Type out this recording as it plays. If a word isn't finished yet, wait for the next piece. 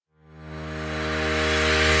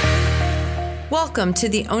Welcome to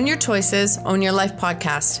the Own Your Choices, Own Your Life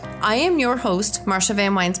podcast. I am your host, Marsha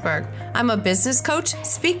Van Weinsberg. I'm a business coach,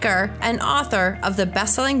 speaker, and author of the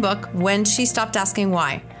best-selling book, When She Stopped Asking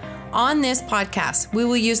Why. On this podcast, we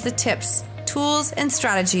will use the tips, tools, and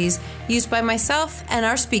strategies used by myself and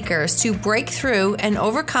our speakers to break through and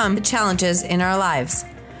overcome the challenges in our lives.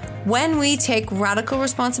 When we take radical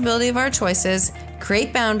responsibility of our choices,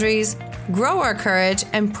 create boundaries, grow our courage,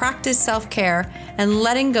 and practice self-care and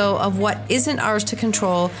letting go of what isn't ours to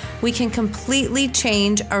control, we can completely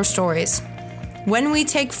change our stories. When we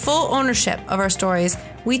take full ownership of our stories,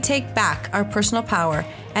 we take back our personal power,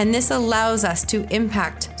 and this allows us to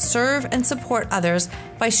impact, serve, and support others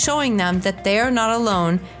by showing them that they are not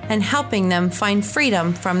alone and helping them find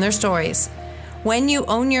freedom from their stories. When you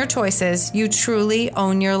own your choices, you truly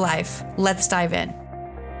own your life. Let's dive in.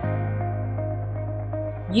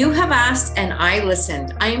 You have asked and I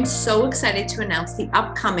listened. I am so excited to announce the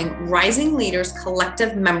upcoming Rising Leaders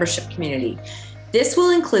Collective membership community. This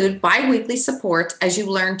will include bi-weekly support as you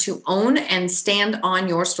learn to own and stand on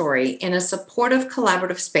your story in a supportive,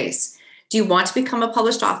 collaborative space. Do you want to become a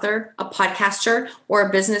published author, a podcaster, or a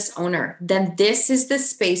business owner? Then this is the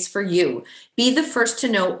space for you. Be the first to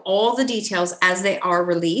know all the details as they are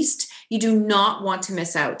released. You do not want to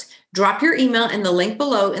miss out. Drop your email in the link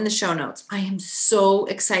below in the show notes. I am so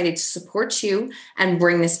excited to support you and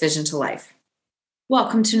bring this vision to life.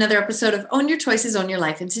 Welcome to another episode of Own Your Choices, Own Your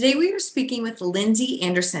Life. And today we are speaking with Lindsay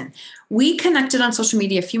Anderson. We connected on social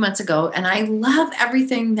media a few months ago, and I love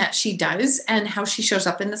everything that she does and how she shows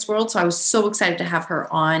up in this world. So I was so excited to have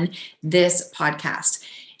her on this podcast.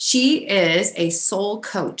 She is a soul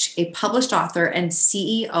coach, a published author and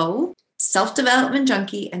CEO, self-development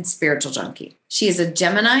junkie, and spiritual junkie. She is a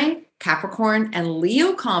Gemini, Capricorn, and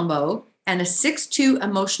Leo combo, and a 6'2"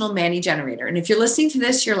 emotional Manny generator. And if you're listening to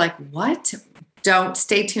this, you're like, what? Don't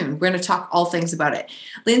stay tuned. We're going to talk all things about it.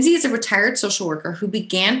 Lindsay is a retired social worker who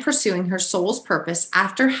began pursuing her soul's purpose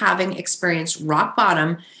after having experienced rock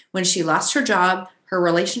bottom when she lost her job, her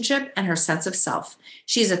relationship, and her sense of self.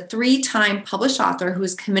 She is a 3-time published author who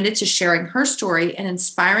is committed to sharing her story and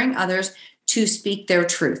inspiring others to speak their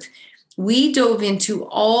truth. We dove into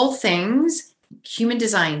all things human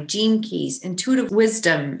design, gene keys, intuitive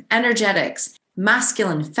wisdom, energetics,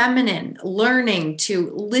 masculine, feminine, learning to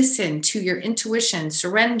listen to your intuition,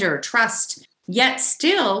 surrender, trust, yet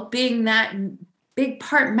still being that big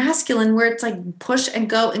part masculine where it's like push and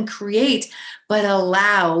go and create, but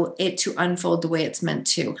allow it to unfold the way it's meant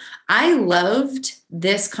to. I loved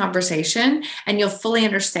this conversation, and you'll fully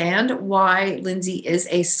understand why Lindsay is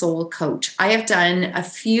a soul coach. I have done a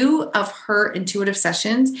few of her intuitive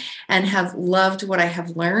sessions and have loved what I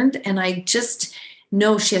have learned, and I just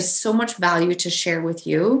know she has so much value to share with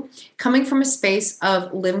you, coming from a space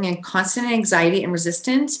of living in constant anxiety and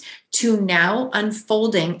resistance to now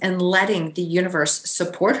unfolding and letting the universe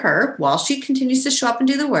support her while she continues to show up and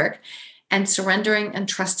do the work, and surrendering and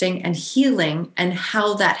trusting and healing, and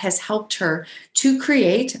how that has helped her to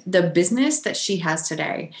create the business that she has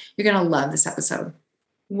today. You're going to love this episode.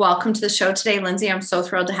 Welcome to the show today, Lindsay. I'm so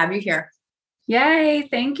thrilled to have you here. Yay.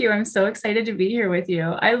 Thank you. I'm so excited to be here with you.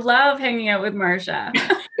 I love hanging out with Marsha.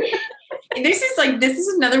 This is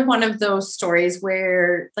another one of those stories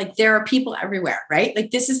where like there are people everywhere, right?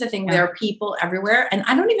 Like this is the thing. Yeah. There are people everywhere. And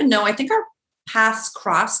I don't even know. I think our paths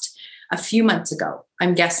crossed a few months ago,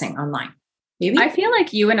 I'm guessing online. Maybe. I feel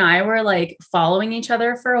like you and I were like following each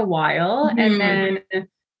other for a while. Mm-hmm. And then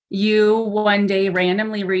you one day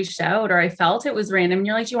randomly reached out, or I felt it was random. And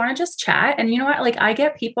you're like, do you want to just chat? And you know what? Like I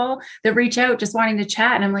get people that reach out just wanting to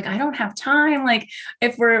chat. And I'm like, I don't have time. Like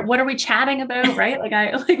what are we chatting about? Right.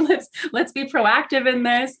 Let's be proactive in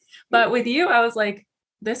this. But with you, I was like,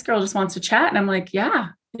 this girl just wants to chat. And I'm like, yeah.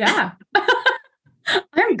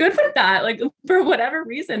 I'm good with that. Like for whatever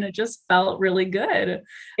reason, it just felt really good.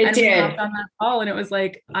 It did. We hopped on that call and it was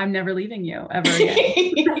like, I'm never leaving you ever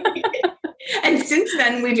again. And since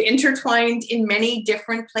then, we've intertwined in many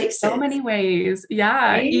different places. So many ways.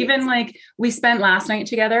 Yeah. Right? Even like we spent last night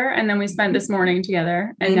together, and then we spent this morning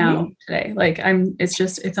together, and now today. Like it's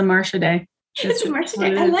a Marsha day. It's a Marsha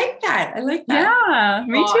day. I like that. Yeah,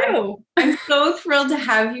 me too. I'm so thrilled to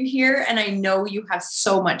have you here. And I know you have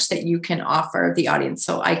so much that you can offer the audience.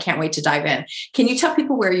 So I can't wait to dive in. Can you tell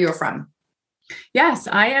people where you're from? Yes,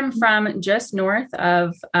 I am from just north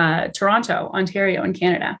of Toronto, Ontario in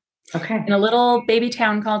Canada. Okay. In a little baby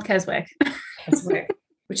town called Keswick.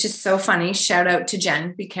 Which is so funny. Shout out to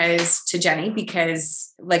Jenny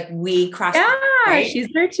because like we crossed. Yeah, right? She's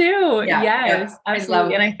there too. Yeah, yes,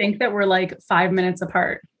 absolutely. And I think that we're like 5 minutes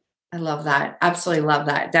apart. I love that. Absolutely love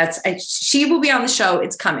that. She will be on the show.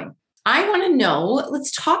 It's coming. I want to know,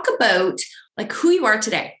 let's talk about like who you are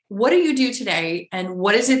today. What do you do today? And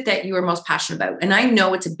what is it that you are most passionate about? And I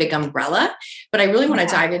know it's a big umbrella, but I really want to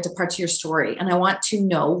dive into parts of your story. And I want to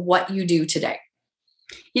know what you do today.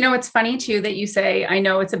 You know, it's funny too that you say, I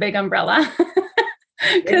know it's a big umbrella.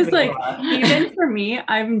 Because like, even for me,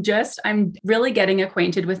 I'm really getting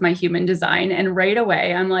acquainted with my human design. And right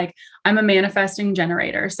away, I'm like, I'm a manifesting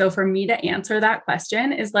generator. So for me to answer that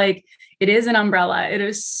question is like, it is an umbrella.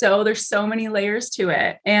 There's so many layers to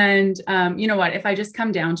it. And you know what, if I just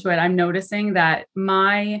come down to it, I'm noticing that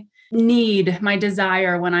my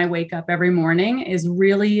desire when I wake up every morning is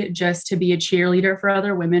really just to be a cheerleader for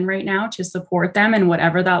other women right now, to support them and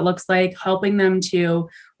whatever that looks like, helping them to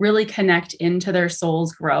really connect into their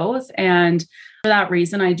soul's growth. And for that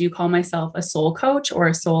reason, I do call myself a soul coach or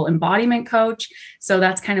a soul embodiment coach. So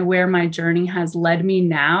that's kind of where my journey has led me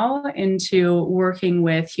now into working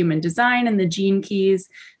with human design and the gene keys.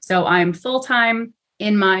 So I'm full-time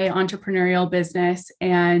in my entrepreneurial business,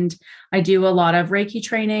 and I do a lot of Reiki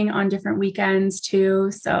training on different weekends too.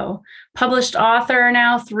 So published author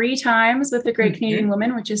now 3 times with The Great Canadian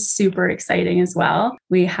Woman, which is super exciting as well.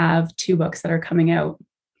 We have 2 books that are coming out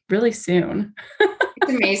really soon.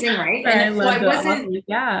 It's amazing, right? And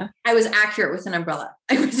I was accurate with an umbrella.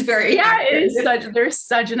 I was very accurate. There's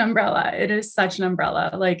such an umbrella. It is such an umbrella.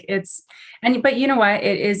 Like but you know what?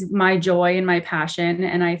 It is my joy and my passion.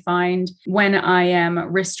 And I find when I am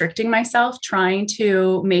restricting myself, trying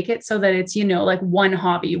to make it so that it's, like one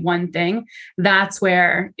hobby, one thing, that's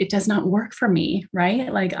where it does not work for me.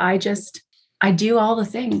 Right. Like I do all the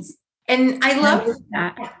things. And I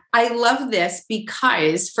love this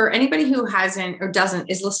because for anybody who hasn't or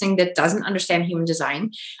is listening that doesn't understand human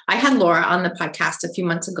design, I had Laura on the podcast a few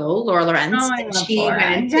months ago, Laura Lorenz. Oh, I love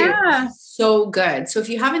Laura. Yeah. So good. So if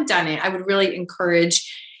you haven't done it, I would really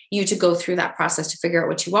encourage you to go through that process to figure out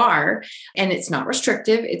what you are. And it's not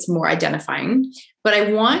restrictive. It's more identifying. But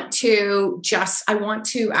I want to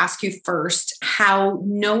ask you first how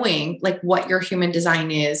knowing like what your human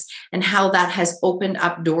design is and how that has opened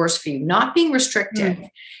up doors for you, not being restrictive,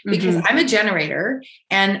 because I'm a generator.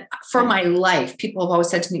 And for my life, people have always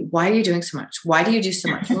said to me, why are you doing so much? Why do you do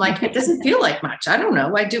so much? I'm like, it doesn't feel like much. I don't know.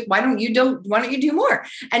 Why don't you do more?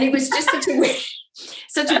 And it was just such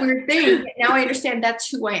a weird thing. Now I understand that's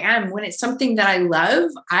who I am. When it's something that I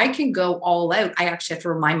love, I can go all out. I actually have to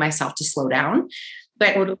remind myself to slow down.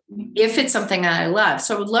 But if it's something that I love,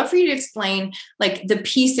 so I would love for you to explain like the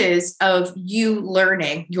pieces of you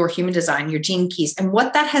learning your human design, your gene keys, and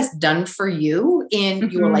what that has done for you in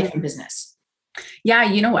your life and business. Yeah.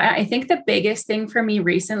 You know what? I think the biggest thing for me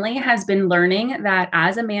recently has been learning that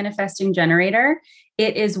as a manifesting generator,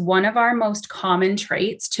 it is one of our most common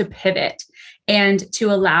traits to pivot and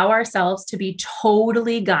to allow ourselves to be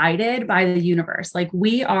totally guided by the universe. Like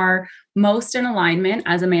we are most in alignment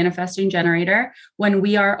as a manifesting generator when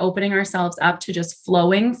we are opening ourselves up to just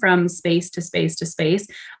flowing from space to space to space.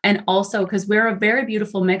 And also because we're a very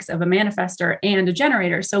beautiful mix of a manifestor and a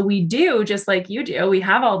generator. So we do, just like you do, we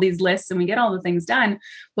have all these lists and we get all the things done,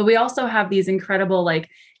 but we also have these incredible like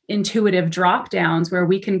intuitive drop downs where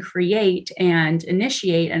we can create and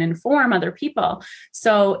initiate and inform other people.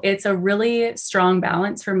 So it's a really strong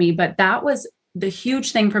balance for me. But that was the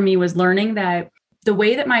huge thing for me, was learning that the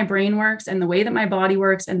way that my brain works and the way that my body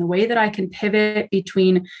works and the way that I can pivot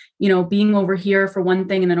between, being over here for one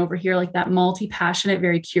thing and then over here, like that multi-passionate,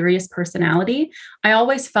 very curious personality, I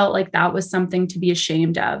always felt like that was something to be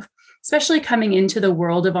ashamed of, especially coming into the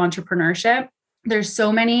world of entrepreneurship. There's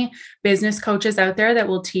so many business coaches out there that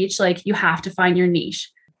will teach, like, you have to find your niche,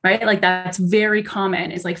 right? Like that's very common.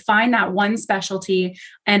 It's like, find that one specialty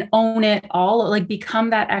and own it all, like become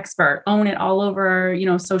that expert, own it all over,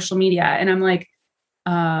 social media. And I'm like,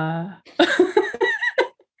 and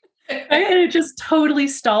it just totally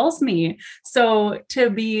stalls me. So to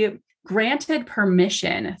be granted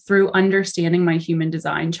permission through understanding my human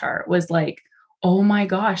design chart was like, oh my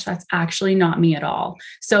gosh, that's actually not me at all.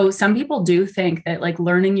 So some people do think that like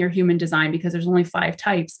learning your human design, because there's only 5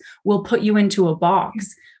 types, will put you into a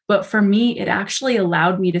box. But for me, it actually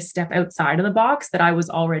allowed me to step outside of the box that I was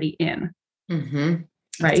already in.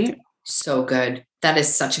 Right? That's so good. That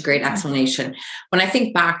is such a great explanation. When I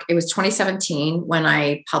think back, it was 2017 when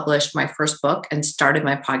I published my first book and started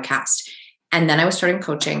my podcast. And then I was starting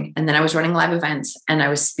coaching, and then I was running live events and I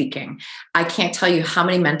was speaking. I can't tell you how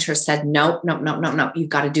many mentors said, no, you've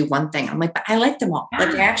got to do one thing. I'm like, but I like them all. Like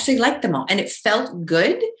I actually like them all. And it felt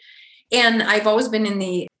good. And I've always been in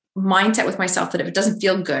the mindset with myself that if it doesn't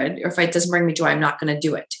feel good or if it doesn't bring me joy, I'm not going to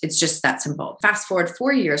do it. It's just that simple. Fast forward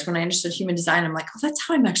 4 years when I understood human design, I'm like, oh, that's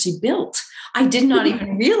how I'm actually built. I did not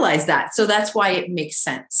even realize that. So that's why it makes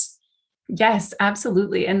sense. Yes,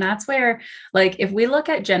 absolutely. And that's where, like, if we look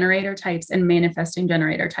at generator types and manifesting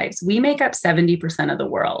generator types, we make up 70% of the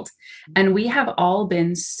world. And we have all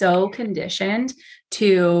been so conditioned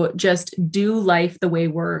to just do life the way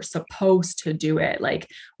we're supposed to do it. Like,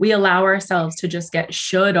 we allow ourselves to just get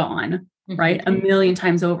should on, right? A million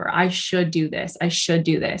times over. I should do this. I should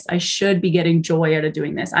do this. I should be getting joy out of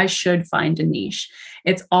doing this. I should find a niche.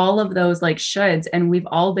 It's all of those like shoulds. And we've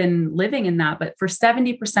all been living in that. But for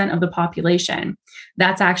 70% of the population,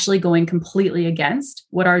 that's actually going completely against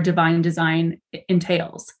what our divine design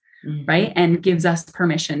entails. Right. And gives us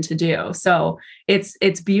permission to do. So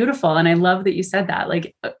it's beautiful. And I love that you said that.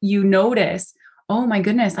 Like, you notice, oh my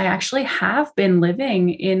goodness, I actually have been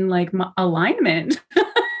living in like alignment.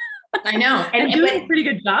 I know. And doing a pretty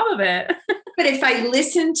good job of it. But if I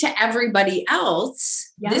listen to everybody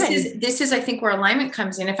else, this is, I think, where alignment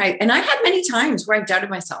comes in. And I had many times where I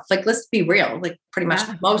doubted myself, like, let's be real, like pretty much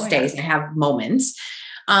most days I have moments.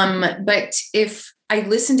 But if I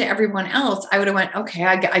listened to everyone else, I would have went, okay,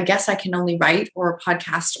 I guess I can only write or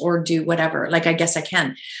podcast or do whatever. Like, I guess I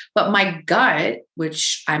can. But my gut,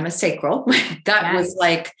 which I'm a sacral, my gut was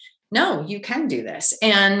like, no, you can do this.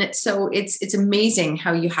 And so it's amazing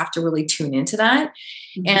how you have to really tune into that.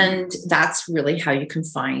 And that's really how you can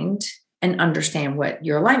find and understand what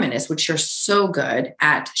your alignment is, which you're so good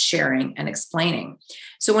at sharing and explaining.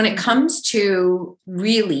 So when it comes to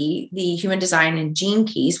really the human design and gene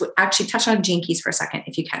keys, actually touch on gene keys for a second,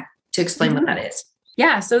 if you can, to explain what that is.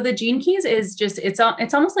 Yeah. So the gene keys is just, it's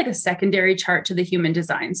almost like a secondary chart to the human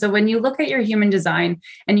design. So when you look at your human design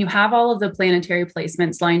and you have all of the planetary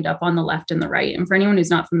placements lined up on the left and the right, and for anyone who's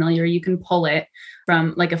not familiar, you can pull it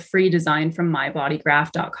from like a free design from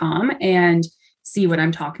mybodygraph.com and see what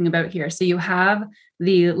I'm talking about here. So you have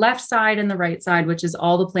the left side and the right side, which is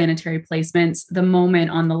all the planetary placements, the moment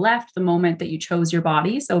on the left, the moment that you chose your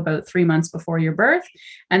body. So about 3 months before your birth.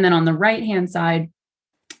 And then on the right-hand side,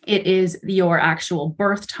 it is your actual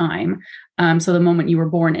birth time. So the moment you were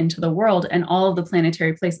born into the world and all of the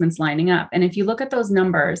planetary placements lining up. And if you look at those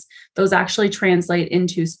numbers, those actually translate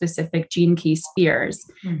into specific gene key spheres.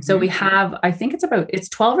 So we have, I think it's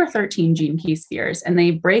 12 or 13 gene key spheres, and they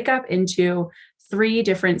break up into 3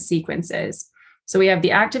 different sequences. So we have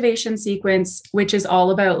the activation sequence, which is all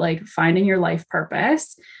about like finding your life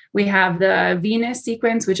purpose. We have the Venus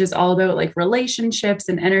sequence, which is all about like relationships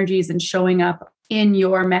and energies and showing up in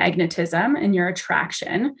your magnetism and your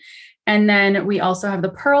attraction. And then we also have the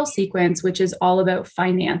Pearl sequence, which is all about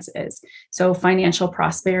finances. So financial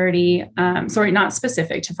prosperity, not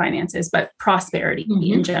specific to finances, but prosperity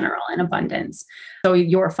in general and abundance. So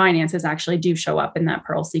your finances actually do show up in that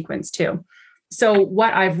Pearl sequence too. So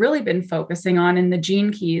what I've really been focusing on in the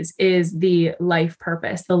gene keys is the life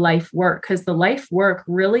purpose, the life work, because the life work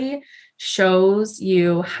really shows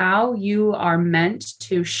you how you are meant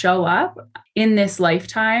to show up in this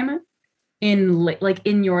lifetime,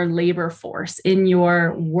 in your labor force, in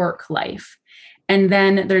your work life. And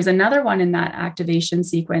then there's another one in that activation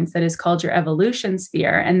sequence that is called your evolution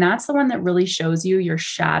sphere. And that's the one that really shows you your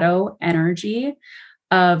shadow energy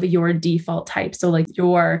of your default type. So like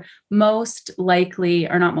your most likely,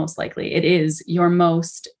 or not most likely, it is your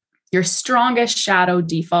strongest shadow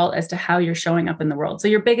default as to how you're showing up in the world. So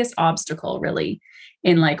your biggest obstacle really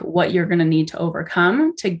in like what you're going to need to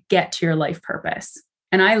overcome to get to your life purpose.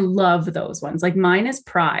 And I love those ones. Like mine is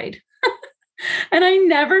pride. And I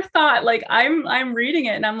never thought, like, I'm reading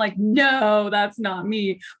it and I'm like, no, that's not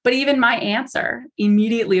me. But even my answer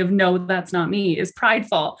immediately of no, that's not me is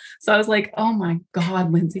prideful. So I was like, oh my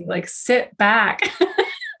God, Lindsay, like sit back.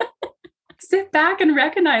 Sit back and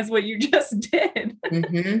recognize what you just did.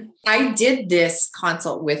 I did this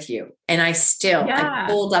consult with you and I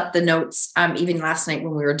pulled up the notes, even last night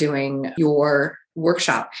when we were doing your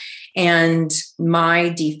workshop, and my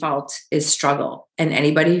default is struggle. And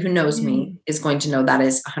anybody who knows me is going to know that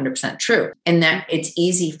is 100% true. And that it's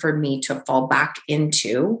easy for me to fall back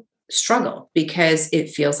into struggle because it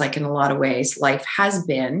feels like in a lot of ways, life has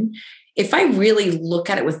been, if I really look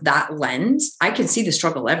at it with that lens, I can see the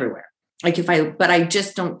struggle everywhere. But I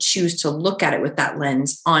just don't choose to look at it with that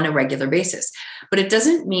lens on a regular basis. But it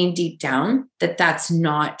doesn't mean deep down that that's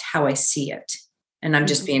not how I see it. And I'm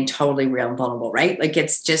just being totally real and vulnerable, right? Like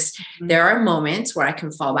it's just, there are moments where I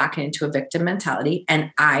can fall back into a victim mentality,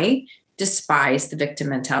 and I despise the victim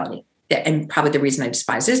mentality. And probably the reason I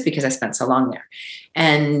despise it is because I spent so long there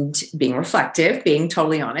and being reflective, being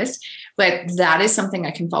totally honest. But that is something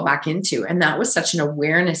I can fall back into. And that was such an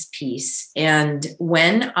awareness piece. And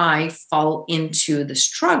when I fall into the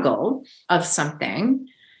struggle of something,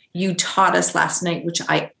 you taught us last night, which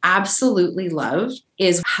I absolutely loved,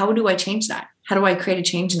 is how do I change that? how do I create a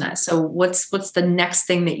change in that? So what's the next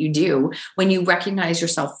thing that you do when you recognize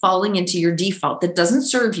yourself falling into your default that doesn't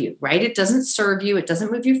serve you, right? It doesn't serve you. It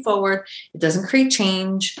doesn't move you forward. It doesn't create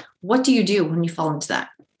change. What do you do when you fall into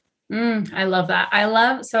that? I love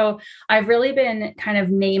that. So I've really been kind of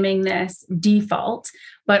naming this default,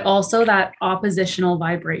 but also that oppositional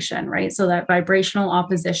vibration, right? So that vibrational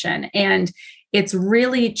opposition. And it's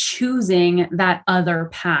really choosing that other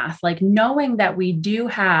path, like knowing that we do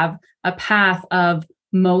have a path of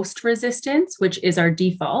most resistance, which is our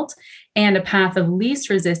default, and a path of least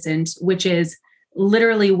resistance, which is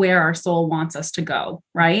literally where our soul wants us to go,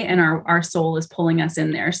 right? And our soul is pulling us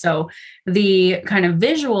in there. So the kind of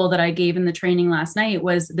visual that I gave in the training last night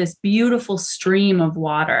was this beautiful stream of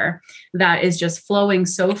water that is just flowing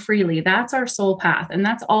so freely. That's our soul path. And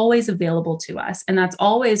that's always available to us. And that's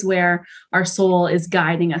always where our soul is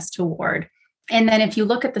guiding us toward. And then if you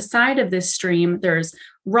look at the side of this stream, there's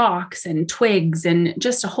rocks and twigs and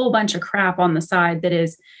just a whole bunch of crap on the side that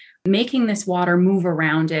is making this water move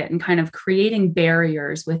around it and kind of creating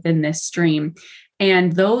barriers within this stream.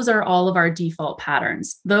 And those are all of our default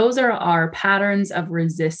patterns. Those are our patterns of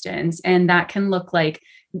resistance. And that can look like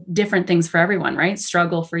different things for everyone, right?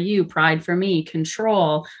 Struggle for you, pride for me,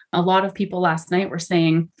 control. A lot of people last night were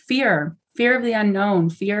saying fear of the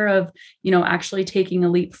unknown, fear of, actually taking a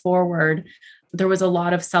leap forward. There was a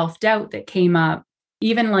lot of self-doubt that came up.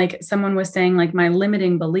 Even like someone was saying, like my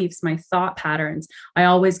limiting beliefs, my thought patterns, I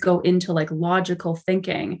always go into like logical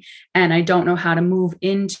thinking and I don't know how to move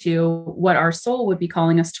into what our soul would be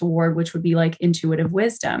calling us toward, which would be like intuitive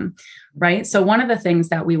wisdom, right? So one of the things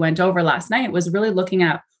that we went over last night was really looking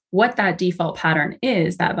at what that default pattern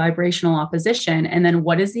is, that vibrational opposition, and then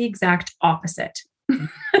what is the exact opposite.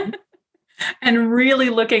 And really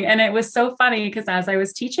looking, and it was so funny because as I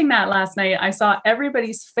was teaching that last night, I saw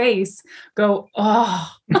everybody's face go,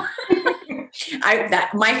 oh.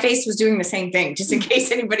 My face was doing the same thing, just in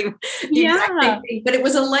case anybody, exact same thing. But it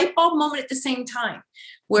was a light bulb moment at the same time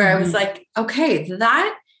where I was like, okay,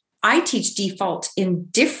 that I teach default in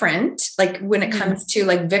different, like when it comes to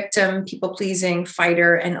like victim, people pleasing,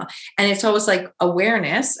 fighter, and it's always like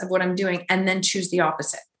awareness of what I'm doing and then choose the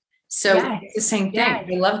opposite. So it's the same thing. I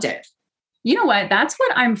loved it. You know what? That's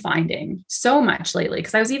what I'm finding so much lately.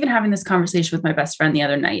 Because I was even having this conversation with my best friend the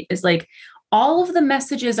other night, is like all of the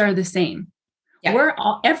messages are the same. Yeah.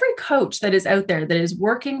 Every coach that is out there that is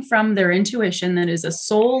working from their intuition, that is a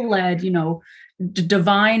soul-led,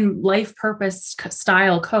 divine life purpose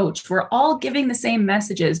style coach, we're all giving the same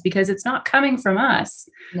messages because it's not coming from us.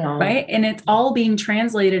 No. Right. And it's all being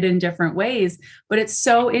translated in different ways. But it's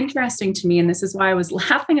so interesting to me. And this is why I was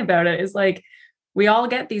laughing about it, is like, we all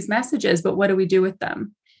get these messages, but what do we do with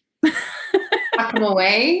them? Tuck them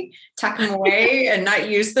away and not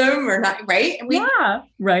use them or not, right?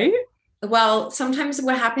 Right. Well, sometimes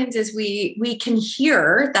what happens is we can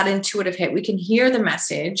hear that intuitive hit. We can hear the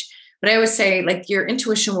message, but I always say like your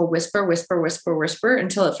intuition will whisper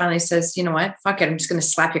until it finally says, you know what, fuck it. I'm just going to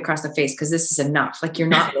slap you across the face because this is enough. Like you're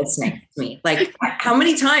not listening to me. Like how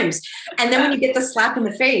many times? And then when you get the slap in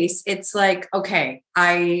the face, it's like, okay,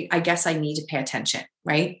 I guess I need to pay attention.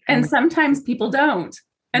 Right. And sometimes people don't.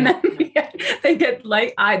 And then they get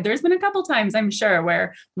like, there's been a couple times I'm sure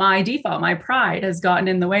where my default, my pride has gotten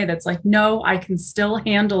in the way. That's like, no, I can still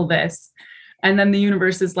handle this. And then the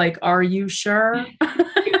universe is like, are you sure?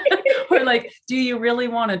 Or like, do you really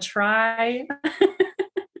want to try?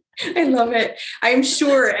 I love it. I'm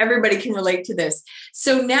sure everybody can relate to this.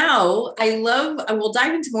 So now I will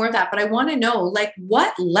dive into more of that, but I want to know like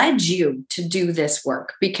what led you to do this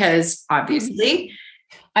work? Because obviously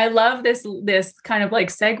I love this kind of like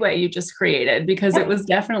segue you just created because it was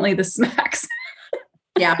definitely the smacks.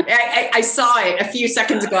 Yeah. I saw it a few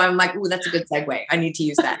seconds ago. I'm like, ooh, that's a good segue. I need to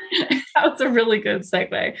use that. That was a really good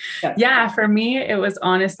segue. Yeah. For me, it was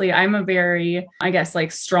honestly, I'm a very, I guess,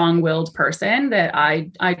 like strong-willed person that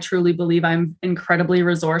I truly believe I'm incredibly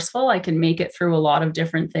resourceful. I can make it through a lot of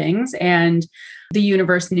different things. And the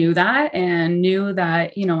universe knew that and knew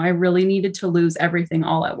that, I really needed to lose everything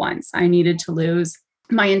all at once. I needed to lose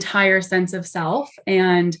my entire sense of self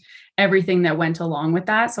and everything that went along with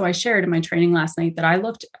that. So I shared in my training last night that I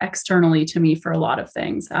looked externally to me for a lot of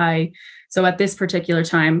things. So at this particular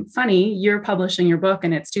time, funny, you're publishing your book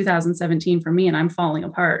and it's 2017 for me and I'm falling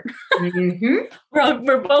apart. Mm-hmm.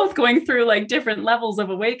 We're both going through like different levels of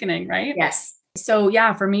awakening, right? Yes. So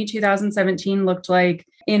yeah, for me, 2017 looked like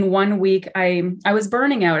in 1 week, I was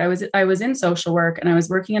burning out. I was in social work and I was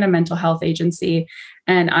working at a mental health agency,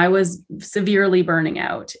 and I was severely burning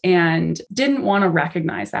out and didn't want to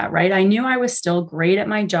recognize that, right? I knew I was still great at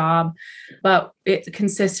my job, but it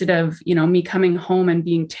consisted of, me coming home and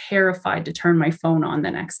being terrified to turn my phone on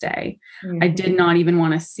the next day. I did not even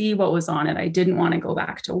want to see what was on it. I didn't want to go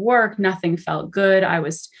back to work. Nothing felt good. I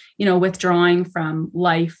was, withdrawing from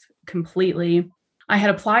life completely. I had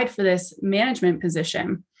applied for this management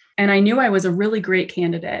position, and I knew I was a really great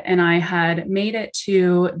candidate, and I had made it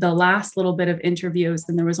to the last little bit of interviews,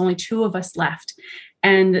 and there was only 2 of us left,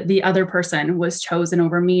 and the other person was chosen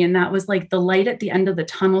over me. And that was like the light at the end of the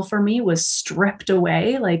tunnel for me was stripped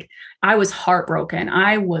away. Like, I was heartbroken.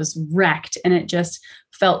 I was wrecked, and it just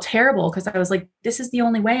felt terrible because I was like, this is the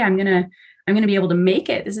only way I'm going to be able to make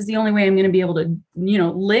it. This is the only way I'm going to be able to,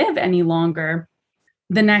 live any longer.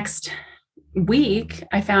 The next week,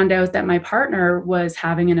 I found out that my partner was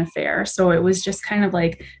having an affair. So it was just kind of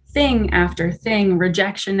like thing after thing,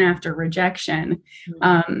 rejection after rejection.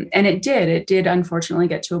 And it did unfortunately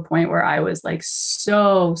get to a point where I was like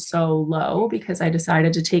so low because I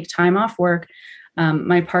decided to take time off work.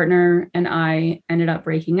 My partner and I ended up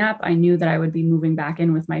breaking up. I knew that I would be moving back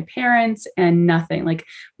in with my parents, and nothing, like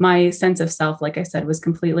my sense of self, like I said, was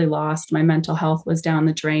completely lost. My mental health was down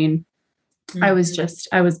the drain. I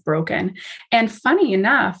was broken. And funny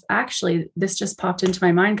enough, actually, this just popped into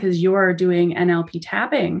my mind because you're doing NLP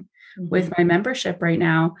tapping with my membership right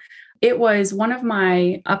now. It was one of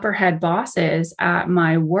my upper head bosses at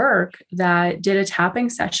my work that did a tapping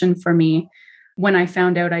session for me. When I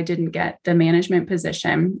found out I didn't get the management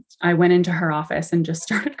position, I went into her office and just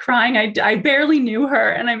started crying. I barely knew her,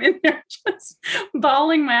 and I'm in there just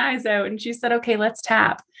bawling my eyes out. And she said, okay, let's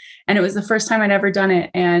tap. And it was the first time I'd ever done it.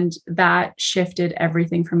 And that shifted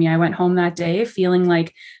everything for me. I went home that day feeling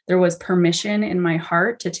like there was permission in my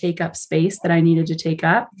heart to take up space that I needed to take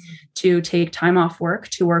up, to take time off work,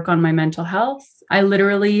 to work on my mental health. I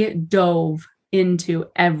literally dove into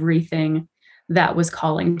everything that was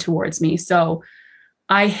calling towards me. So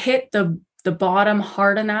I hit the bottom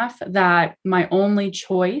hard enough that my only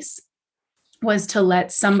choice was to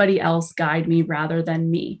let somebody else guide me rather than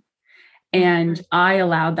me. And I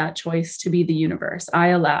allowed that choice to be the universe.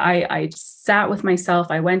 I sat with myself.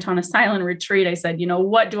 I went on a silent retreat. I said,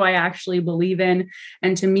 what do I actually believe in?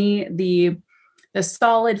 And to me, the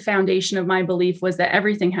solid foundation of my belief was that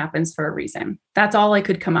everything happens for a reason. That's all I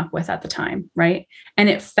could come up with at the time, right? And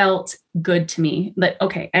it felt good to me that,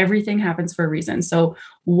 okay, everything happens for a reason. So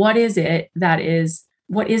what is that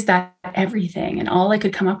everything? And all I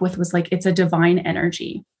could come up with was like, it's a divine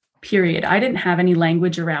energy, period. I didn't have any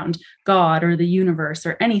language around God or the universe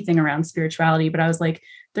or anything around spirituality, but I was like,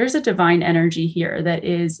 there's a divine energy here that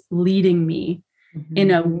is leading me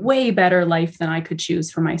in a way better life than I could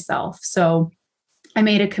choose for myself. So I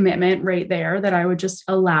made a commitment right there that I would just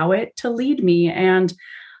allow it to lead me. And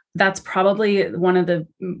that's probably one of the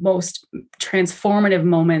most transformative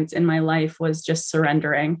moments in my life, was just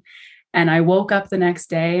surrendering. And I woke up the next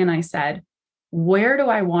day and I said, where do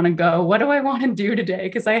I want to go? What do I want to do today?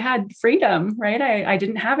 Because I had freedom, right? I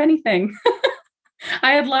didn't have anything.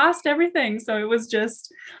 I had lost everything. So it was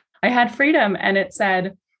just, I had freedom. And it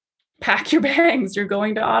said, pack your bags, you're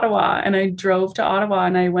going to Ottawa. And I drove to Ottawa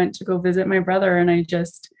and I went to go visit my brother, and I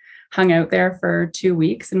just hung out there for 2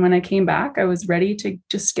 weeks. And when I came back, I was ready to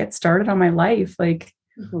just get started on my life. Like,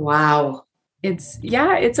 wow. It's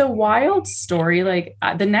a wild story. Like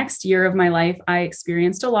the next year of my life, I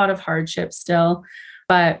experienced a lot of hardship still,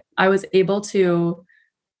 but I was able to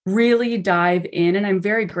really dive in. And I'm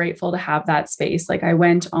very grateful to have that space. Like I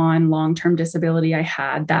went on long-term disability. I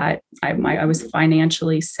had that. I was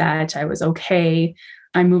financially set. I was okay.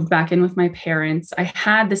 I moved back in with my parents. I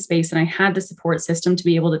had the space and I had the support system to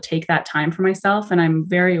be able to take that time for myself. And I'm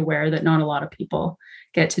very aware that not a lot of people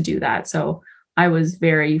get to do that. So I was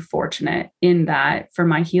very fortunate in that for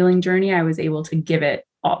my healing journey, I was able to give it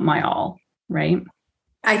my all, right?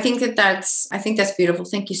 I think that's beautiful.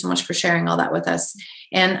 Thank you so much for sharing all that with us.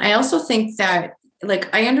 And I also think that,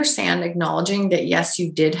 like, I understand acknowledging that, yes,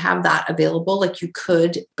 you did have that available, like you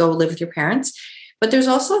could go live with your parents, but there's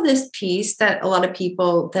also this piece that a lot of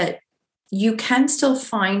people, that you can still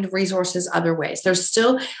find resources other ways. There's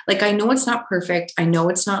still, like, I know it's not perfect. I know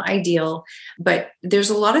it's not ideal, but there's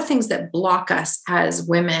a lot of things that block us as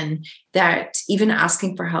women, that even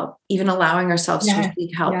asking for help, even allowing ourselves to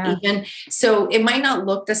seek help, even, so it might not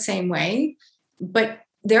look the same way, but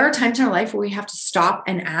there are times in our life where we have to stop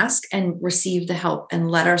and ask and receive the help and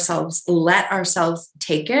let ourselves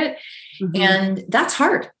take it. And that's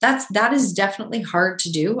hard. That is definitely hard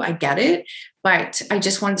to do. I get it. But I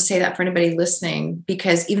just wanted to say that for anybody listening,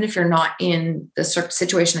 because even if you're not in the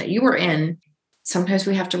situation that you were in, sometimes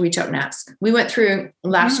we have to reach out and ask. We went through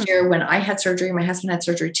last year when I had surgery, my husband had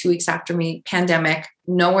surgery 2 weeks after me, pandemic,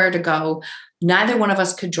 nowhere to go. Neither one of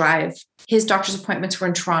us could drive. His doctor's appointments were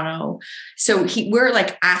in Toronto. So we're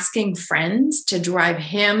like asking friends to drive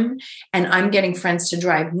him, and I'm getting friends to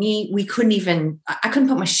drive me. I couldn't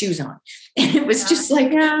put my shoes on. And it was just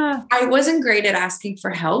like, I wasn't great at asking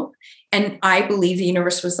for help. And I believe the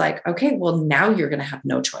universe was like, okay, well, now you're going to have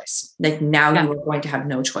no choice. Like now you are going to have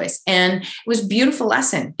no choice. And it was a beautiful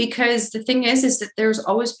lesson, because the thing is that there's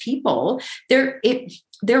always people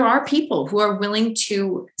there are people who are willing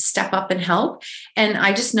to step up and help. And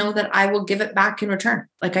I just know that I will give it back in return.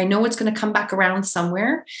 Like I know it's going to come back around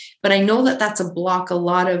somewhere, but I know that that's a block a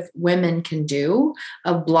lot of women can do,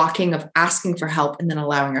 of blocking, of asking for help and then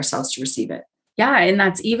allowing ourselves to receive it. Yeah. And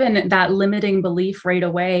that's even that limiting belief right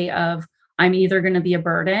away of I'm either going to be a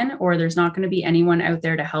burden or there's not going to be anyone out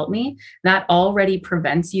there to help me. That already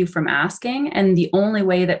prevents you from asking. And the only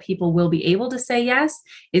way that people will be able to say yes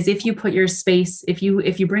is if you put your space, if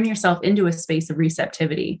you bring yourself into a space of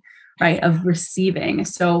receptivity, right? Of receiving.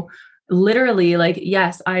 So literally, like,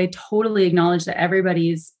 yes, I totally acknowledge that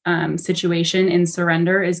everybody's situation in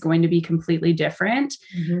surrender is going to be completely different.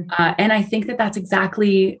 And I think that that's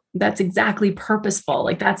exactly purposeful.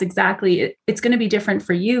 Like it's going to be different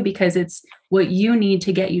for you because it's what you need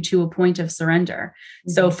to get you to a point of surrender.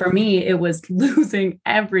 So for me, it was losing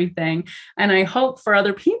everything. And I hope for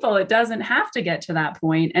other people, it doesn't have to get to that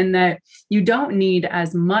point, and that you don't need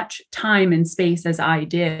as much time and space as I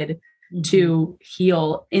did to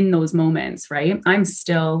heal in those moments, right? I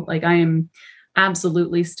am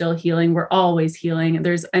absolutely still healing. We're always healing.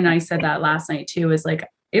 And I said that last night too, is like,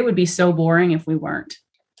 it would be so boring if we weren't.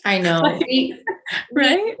 I know. We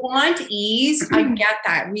want ease. I get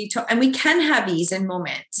that. And we can have ease in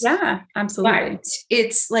moments. Yeah, absolutely. But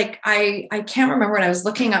it's like, I can't remember what I was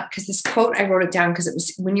looking up, because this quote, I wrote it down because it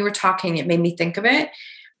was when you were talking, it made me think of it.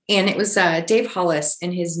 And it was Dave Hollis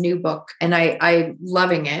in his new book, and I'm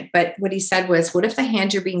loving it. But what he said was, what if the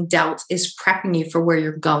hand you're being dealt is prepping you for where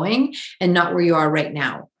you're going and not where you are right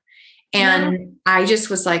now? And I just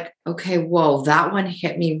was like, okay, whoa, that one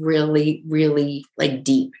hit me really, really like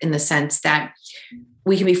deep, in the sense that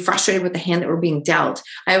we can be frustrated with the hand that we're being dealt.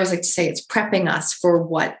 I always like to say it's prepping us for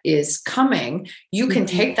what is coming. You can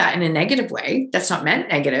take that in a negative way. That's not meant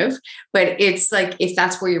negative, but it's like, if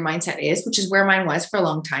that's where your mindset is, which is where mine was for a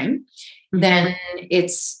long time, then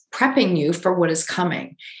it's prepping you for what is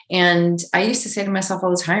coming. And I used to say to myself all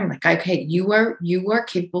the time, like, okay, you are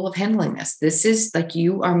capable of handling this. This is like,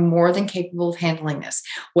 you are more than capable of handling this.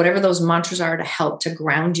 Whatever those mantras are to help to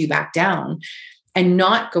ground you back down and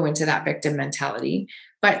not go into that victim mentality.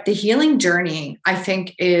 But the healing journey, I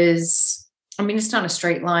think, it's not a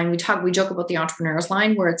straight line. We joke about the entrepreneur's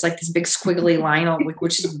line, where it's like this big squiggly line,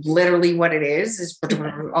 which is literally what it is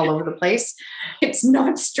all over the place. It's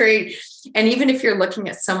not straight. And even if you're looking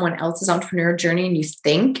at someone else's entrepreneur journey and you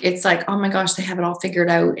think it's like, oh my gosh, they have it all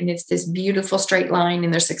figured out, and it's this beautiful straight line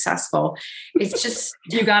and they're successful. It's just,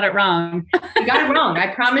 you got it wrong. You got it wrong.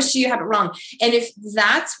 I promise you have it wrong. And if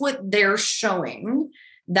that's what they're showing,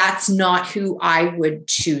 that's not who I would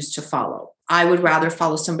choose to follow. I would rather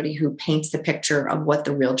follow somebody who paints the picture of what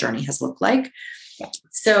the real journey has looked like.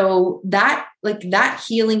 So that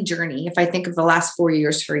healing journey, if I think of the last 4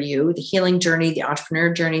 years for you, the healing journey, the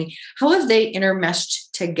entrepreneur journey, how have they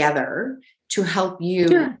intermeshed together to help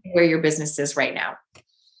you where your business is right now?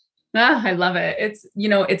 I love it.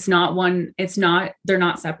 They're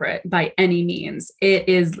not separate by any means.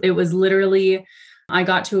 It was literally, I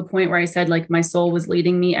got to a point where I said, like, my soul was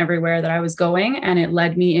leading me everywhere that I was going, and it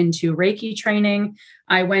led me into Reiki training.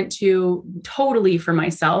 I went to totally for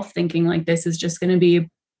myself, thinking like, this is just going to be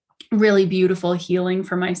really beautiful healing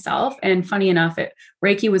for myself. And funny enough,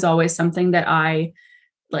 Reiki was always something that I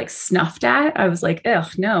like snuffed at. I was like, ugh,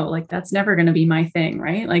 no, like that's never going to be my thing.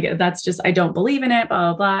 Right. Like that's just, I don't believe in it,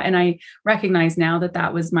 blah, blah, blah. And I recognize now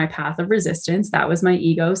that was my path of resistance. That was my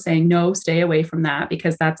ego saying, no, stay away from that,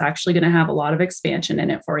 because that's actually going to have a lot of expansion in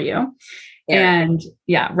it for you. Yeah. And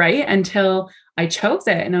right. Until I chose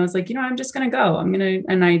it. And I was like, I'm just going to go.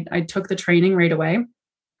 I took the training right away.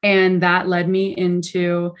 And that led me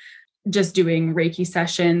into just doing Reiki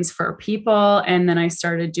sessions for people. And then I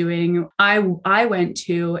started I went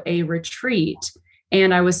to a retreat,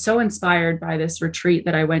 and I was so inspired by this retreat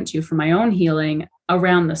that I went to for my own healing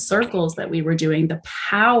around the circles that we were doing. The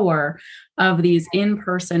power of these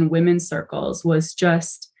in-person women's circles was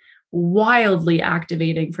just wildly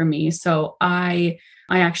activating for me. So I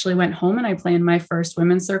I actually went home and I planned my first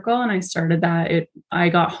women's circle, and I started that. I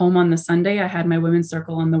got home on the Sunday. I had my women's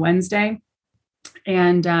circle on the Wednesday.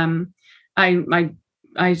 And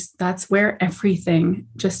that's where everything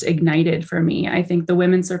just ignited for me. I think the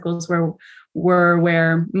women's circles were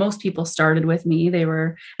where most people started with me.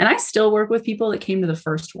 And I still work with people that came to the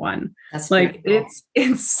first one. That's like,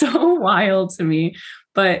 it's so wild to me,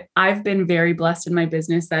 but I've been very blessed in my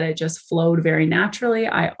business that it just flowed very naturally.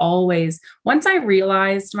 Once I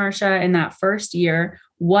realized, Marsha, in that first year,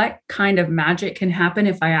 what kind of magic can happen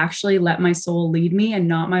if I actually let my soul lead me and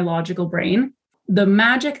not my logical brain, the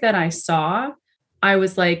magic that I saw, I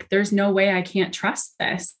was like, there's no way I can't trust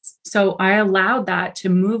this. So I allowed that to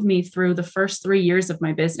move me through the first 3 years of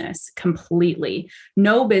my business completely.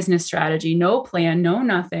 No business strategy, no plan, no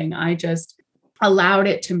nothing. I just allowed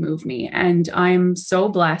it to move me. And I'm so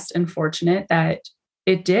blessed and fortunate that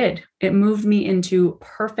it did. It moved me into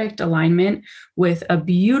perfect alignment with a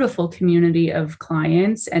beautiful community of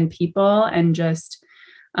clients and people, and just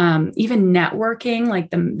even networking, like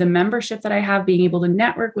the membership that I have, being able to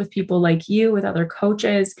network with people like you, with other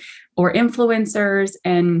coaches or influencers.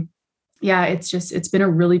 And yeah, it's been a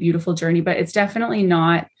really beautiful journey, but it's definitely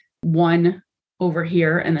not one over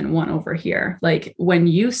here and then one over here. Like, when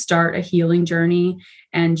you start a healing journey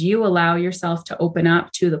and you allow yourself to open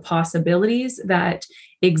up to the possibilities that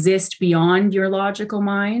exist beyond your logical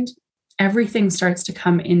mind, everything starts to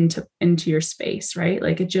come into your space, right?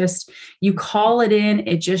 Like, you call it in,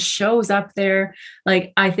 it just shows up there.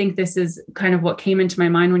 Like, I think this is kind of what came into my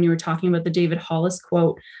mind when you were talking about the David Hollis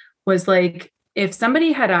quote, was like, if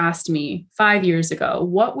somebody had asked me 5 years ago,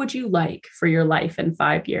 what would you like for your life in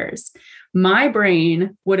 5 years? My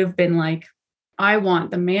brain would have been like, I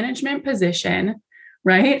want the management position,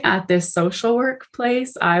 right, at this social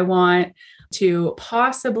workplace. I want to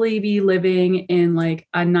possibly be living in like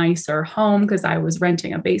a nicer home, because I was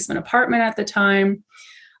renting a basement apartment at the time.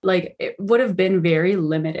 Like, it would have been very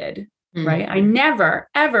limited, right? I never,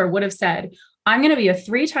 ever would have said, I'm going to be a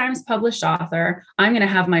 3 times published author. I'm going to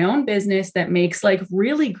have my own business that makes like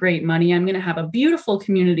really great money. I'm going to have a beautiful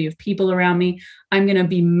community of people around me. I'm going to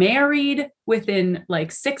be married within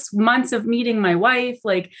like 6 months of meeting my wife.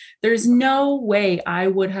 Like, there's no way I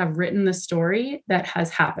would have written the story that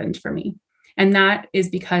has happened for me. And that is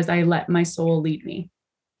because I let my soul lead me.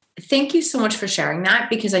 Thank you so much for sharing that,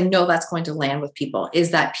 because I know that's going to land with people,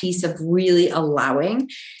 is that piece of really allowing.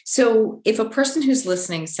 So if a person who's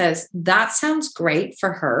listening says, that sounds great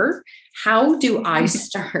for her, how do I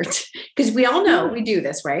start? Because we all know we do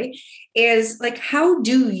this, right? Is like, how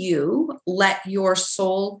do you let your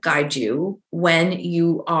soul guide you when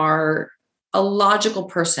you are a logical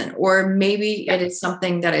person? Or maybe it is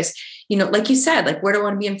something that is, like you said, like, where do I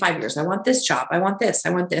want to be in 5 years? I want this job. I want this. I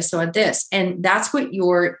want this. I want this. And that's what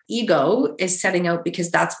your ego is setting out,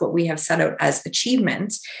 because that's what we have set out as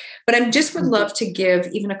achievements. But I just would love to give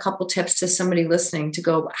even a couple tips to somebody listening to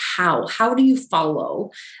go, how do you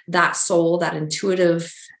follow that soul, that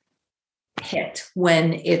intuitive hit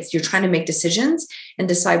when you're trying to make decisions and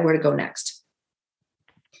decide where to go next?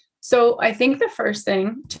 So I think the first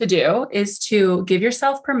thing to do is to give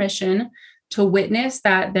yourself permission to witness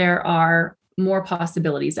that there are more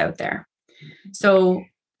possibilities out there. So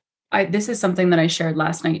this is something that I shared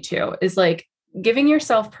last night too, is like giving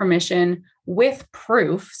yourself permission with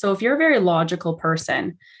proof. So if you're a very logical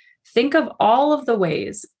person, think of all of the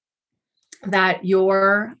ways that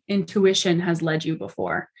your intuition has led you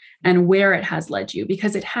before and where it has led you,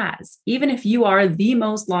 because it has. Even if you are the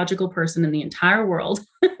most logical person in the entire world,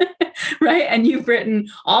 right? And you've written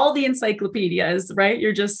all the encyclopedias, right?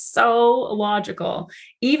 You're just so logical.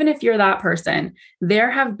 Even if you're that person,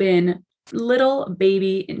 there have been little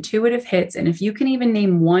baby intuitive hits. And if you can even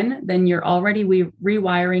name one, then you're already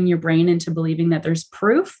rewiring your brain into believing that there's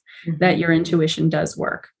proof that your intuition does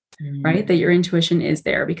work. Right? That your intuition is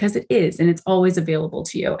there, because it is, and it's always available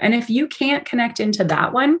to you. And if you can't connect into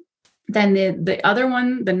that one, then the other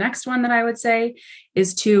one, the next one that I would say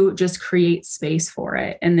is to just create space for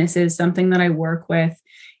it. And this is something that I work with,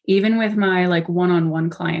 even with my like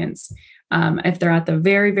one-on-one clients. If they're at the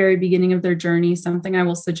very, very beginning of their journey, something I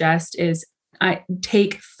will suggest is I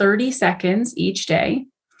take 30 seconds each day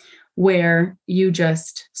where you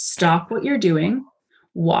just stop what you're doing,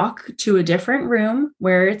 walk to a different room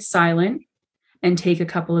where it's silent, and take a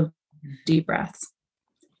couple of deep breaths.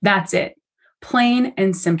 That's it. Plain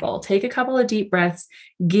and simple. Take a couple of deep breaths,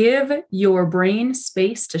 give your brain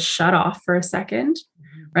space to shut off for a second,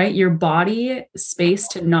 right? Your body space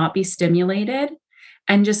to not be stimulated,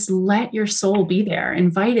 and just let your soul be there.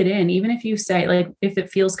 Invite it in. Even if you say, like, if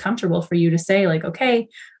it feels comfortable for you to say like, okay,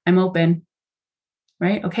 I'm open.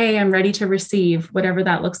 right? Okay, I'm ready to receive, whatever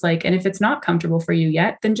that looks like. And if it's not comfortable for you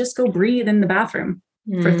yet, then just go breathe in the bathroom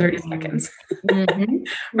for 30 seconds,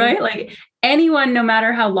 right? Like anyone, no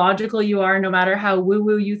matter how logical you are, no matter how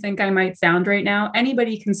woo-woo you think I might sound right now,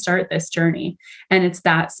 anybody can start this journey. And it's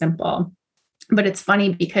that simple. But it's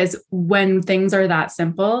funny because when things are that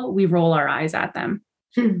simple, we roll our eyes at them.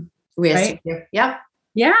 Right? Yep.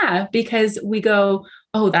 Yeah, because we go,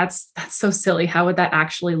 oh, that's so silly. How would that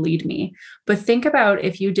actually lead me? But think about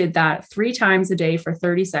if you did that 3 times a day for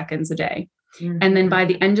 30 seconds a day. And then by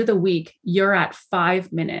the end of the week, you're at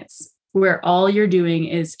 5 minutes where all you're doing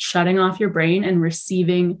is shutting off your brain and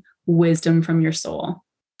receiving wisdom from your soul.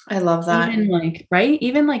 I love that.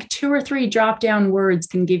 Even like 2 or 3 drop down words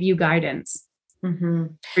can give you guidance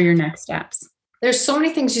for your next steps. There's so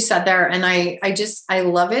many things you said there. And I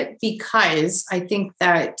love it because I think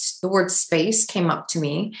that the word space came up to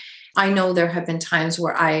me. I know there have been times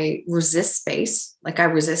where I resist space, like I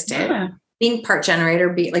resist it. Being part generator,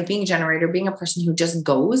 being a generator, being a person who just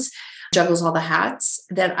goes, juggles all the hats,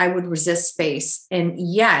 that I would resist space. And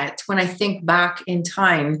yet when I think back in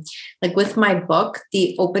time, like with my book,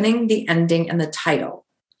 the opening, the ending, and the title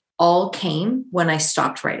all came when I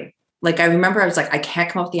stopped writing. Like, I remember I was like, I can't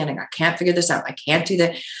come up with the ending. I can't figure this out. I can't do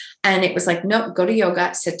that. And it was like, no, go to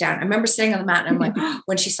yoga, sit down. I remember sitting on the mat and I'm like,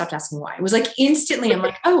 when she stopped asking why, it was like instantly, I'm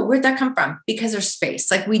like, oh, where'd that come from? Because there's space.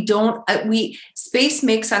 Like space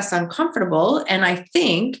makes us uncomfortable. And I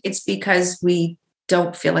think it's because we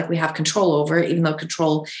don't feel like we have control over it, even though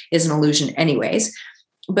control is an illusion anyways.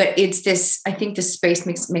 But it's this, I think the space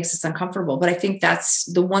makes us uncomfortable. But I think that's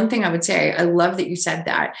the one thing I would say. I love that you said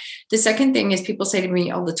that. The second thing is people say to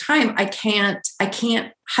me all the time, I can't,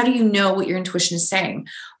 how do you know what your intuition is saying?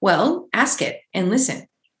 Well, ask it and listen.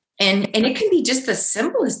 And it can be just the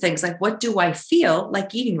simplest things. Like, what do I feel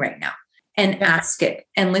like eating right now? And ask it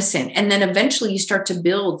and listen. And then eventually you start to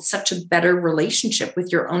build such a better relationship with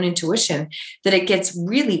your own intuition that it gets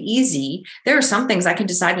really easy. There are some things I can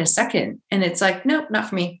decide in a second and it's like, nope, not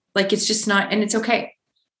for me. Like, it's just not, and it's okay.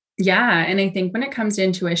 Yeah. And I think when it comes to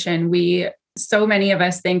intuition, so many of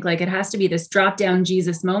us think like it has to be this drop down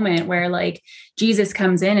Jesus moment where like Jesus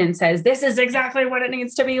comes in and says, this is exactly what it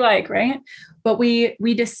needs to be like. Right. But we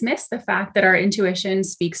dismiss the fact that our intuition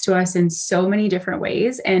speaks to us in so many different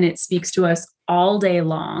ways and it speaks to us all day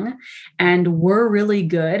long. And we're really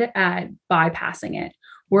good at bypassing it.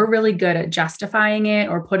 We're really good at justifying it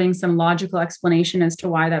or putting some logical explanation as to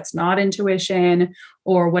why that's not intuition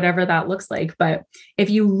or whatever that looks like. But if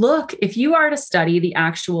you are to study the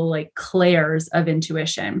actual like clairs of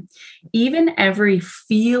intuition, even every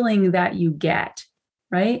feeling that you get,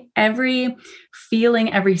 right? Every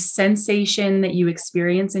feeling, every sensation that you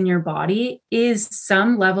experience in your body is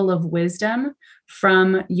some level of wisdom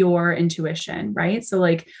from your intuition, right? So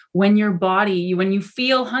like when you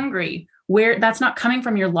feel hungry, where that's not coming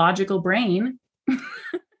from your logical brain.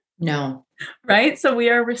 No. Right. So we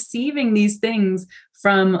are receiving these things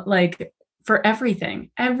from like for everything,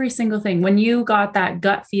 every single thing. When you got that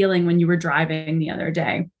gut feeling when you were driving the other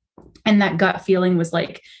day, and that gut feeling was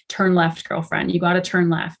like, turn left, girlfriend, you got to turn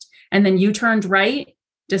left. And then you turned right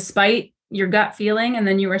despite your gut feeling. And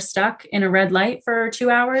then you were stuck in a red light for 2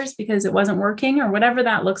 hours because it wasn't working or whatever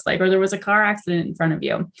that looks like, or there was a car accident in front of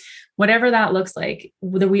you, whatever that looks like.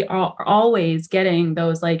 We are always getting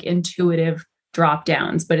those like intuitive drop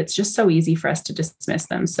downs, but it's just so easy for us to dismiss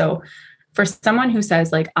them. So for someone who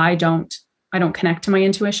says like, I don't connect to my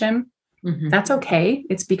intuition, that's okay.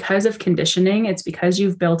 It's because of conditioning. It's because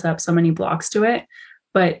you've built up so many blocks to it.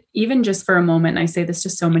 But even just for a moment, and I say this to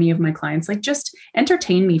so many of my clients, like just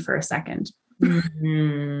entertain me for a second.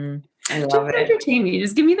 I love it. Entertain me.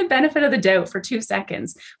 Just give me the benefit of the doubt for 2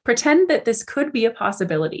 seconds. Pretend that this could be a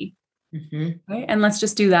possibility. Right? And let's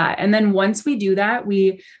just do that. And then once we do that,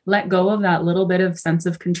 we let go of that little bit of sense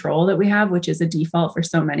of control that we have, which is a default for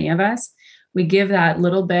so many of us. We give that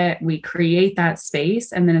little bit, we create that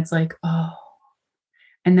space, and then it's like, oh,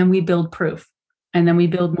 and then we build proof, and then we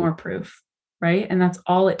build more proof. Right. And that's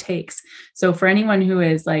all it takes. So for anyone who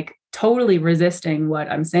is like totally resisting what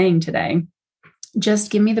I'm saying today,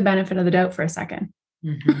 just give me the benefit of the doubt for a second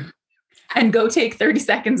and go take 30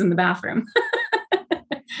 seconds in the bathroom.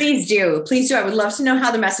 Please do. Please do. I would love to know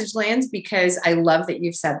how the message lands because I love that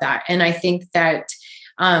you've said that. And I think that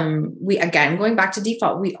again, going back to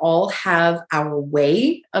default, we all have our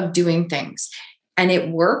way of doing things. And it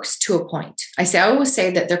works to a point. I always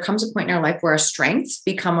say that there comes a point in our life where our strengths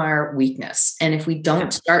become our weakness. And if we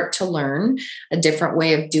don't start to learn a different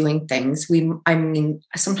way of doing things,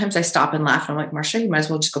 sometimes I stop and laugh and I'm like, Marsha, you might as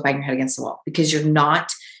well just go bang your head against the wall because you're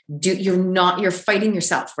not you're fighting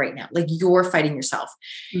yourself right now. Like you're fighting yourself.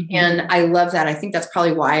 Mm-hmm. And I love that. I think that's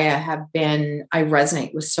probably why I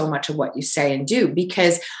resonate with so much of what you say and do,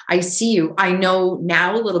 because I see you, I know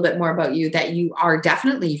now a little bit more about you, that you are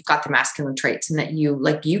definitely, you've got the masculine traits, and that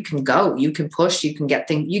you can go, you can push, you can get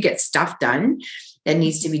things, you get stuff done that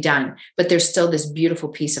needs to be done. But there's still this beautiful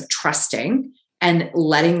piece of trusting and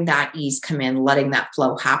letting that ease come in, letting that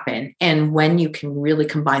flow happen. And when you can really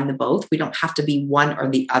combine the both, we don't have to be one or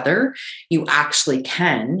the other. You actually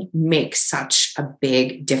can make such a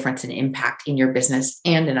big difference and impact in your business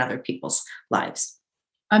and in other people's lives.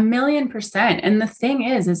 1,000,000%. And the thing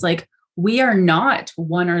is like, we are not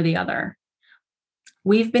one or the other.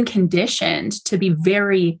 We've been conditioned to be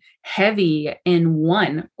very heavy in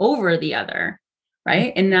one over the other.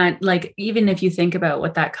 Right. And that, like, even if you think about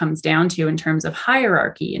what that comes down to in terms of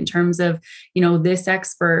hierarchy, in terms of, this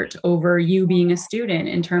expert over you being a student,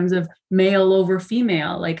 in terms of male over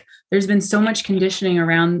female, like there's been so much conditioning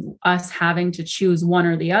around us having to choose one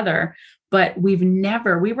or the other, but we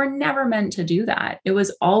were never meant to do that. It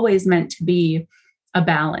was always meant to be a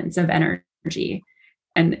balance of energy.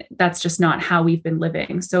 And that's just not how we've been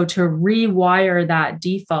living. So to rewire that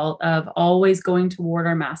default of always going toward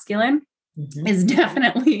our masculine is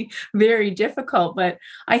definitely very difficult. But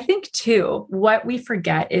I think too, what we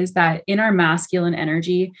forget is that in our masculine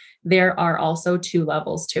energy, there are also two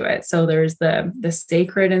levels to it. So there's the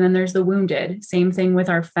sacred, and then there's the wounded. Same thing with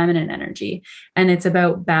our feminine energy. And it's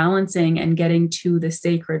about balancing and getting to the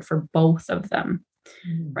sacred for both of them.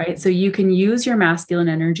 Right. So you can use your masculine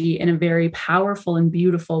energy in a very powerful and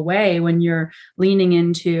beautiful way when you're leaning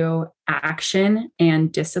into action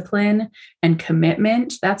and discipline and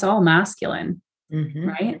commitment. That's all masculine.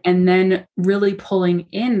 Right. And then really pulling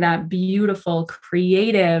in that beautiful,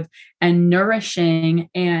 creative and nourishing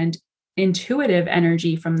and intuitive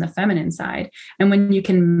energy from the feminine side. And when you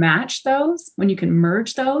can match those, when you can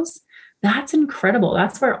merge those, that's incredible.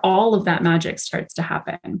 That's where all of that magic starts to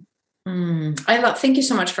happen. Thank you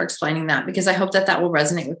so much for explaining that, because I hope that will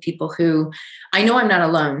resonate with people who, I know I'm not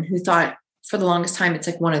alone, who thought for the longest time it's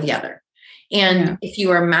like one or the other. And if you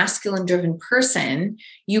are a masculine driven person,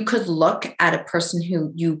 you could look at a person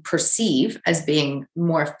who you perceive as being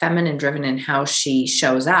more feminine driven in how she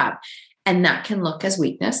shows up. And that can look as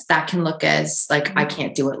weakness. That can look as like, I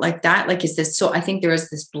can't do it like that. Like, is this? So I think there is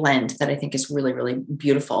this blend that I think is really, really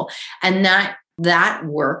beautiful. And that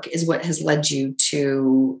work is what has led you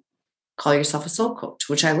to call yourself a soul coach,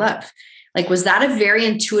 which I love. Like, was that a very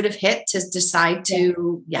intuitive hit to decide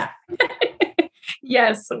to,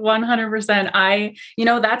 Yes, 100%.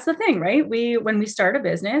 That's the thing, right? When we start a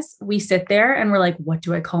business, we sit there and we're like, what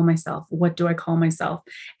do I call myself? What do I call myself?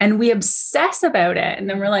 And we obsess about it. And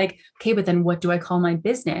then we're like, okay, but then what do I call my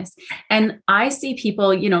business? And I see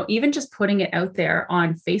people, even just putting it out there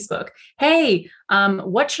on Facebook. Hey,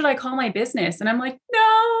 what should I call my business? And I'm like,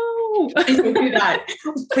 no, please don't do that.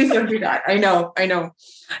 Please don't do that. I know.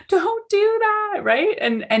 Don't do that. Right.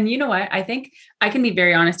 And you know what? I think I can be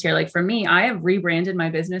very honest here. Like for me, I have rebranded my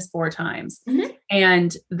business 4 times.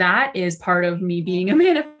 And that is part of me being a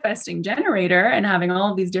manifesting generator and having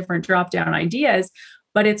all of these different drop-down ideas.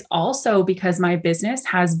 But it's also because my business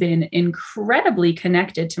has been incredibly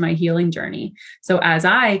connected to my healing journey. So as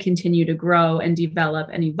I continue to grow and develop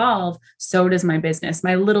and evolve, so does my business,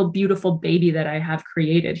 my little beautiful baby that I have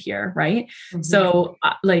created here. Right. So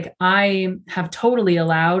I have totally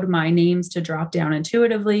allowed my names to drop down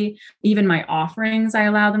intuitively. Even my offerings, I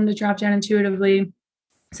allow them to drop down intuitively.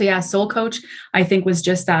 So Soul Coach, I think, was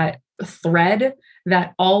just that thread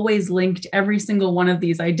that always linked every single one of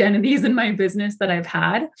these identities in my business that I've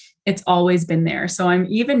had. It's always been there. So I'm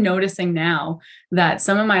even noticing now that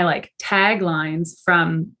some of my taglines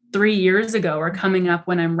from 3 years ago are coming up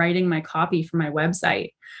when I'm writing my copy for my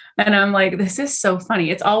website. And I'm like, this is so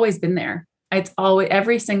funny. It's always been there. It's always,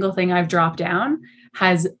 every single thing I've dropped down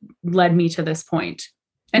has led me to this point.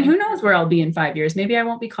 And who knows where I'll be in 5 years? Maybe I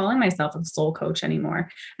won't be calling myself a soul coach anymore.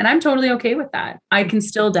 And I'm totally okay with that. I can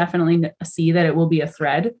still definitely see that it will be a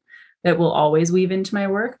thread that will always weave into my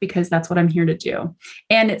work, because that's what I'm here to do.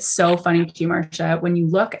 And it's so funny too, Marsha, when you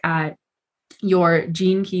look at your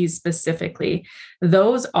gene keys specifically,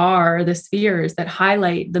 those are the spheres that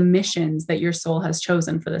highlight the missions that your soul has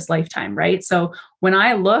chosen for this lifetime, right? So when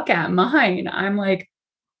I look at mine, I'm like,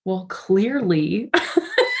 well, clearly...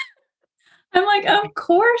 I'm like, of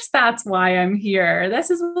course, that's why I'm here.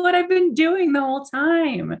 This is what I've been doing the whole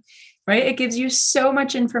time, right? It gives you so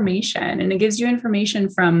much information, and it gives you information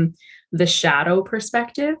from the shadow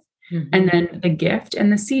perspective, and then the gift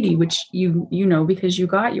and the CD, which you know, because you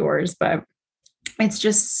got yours. But it's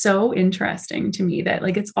just so interesting to me that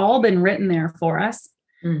it's all been written there for us.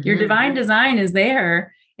 Your divine design is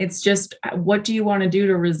there. It's just, what do you want to do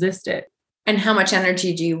to resist it? And how much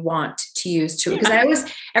energy do you want to use too?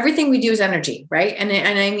 Because everything we do is energy, right? And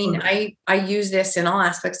I mean, I use this in all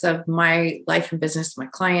aspects of my life and business, my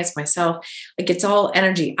clients, myself. Like, it's all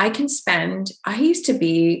energy. I used to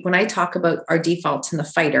be, when I talk about our defaults, and the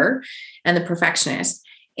fighter and the perfectionist.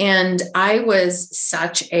 And I was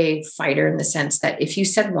such a fighter in the sense that if you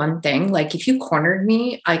said one thing, like if you cornered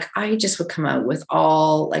me, like I just would come out with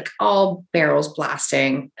all barrels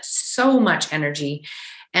blasting, so much energy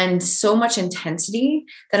and so much intensity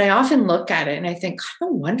that I often look at it and I think, no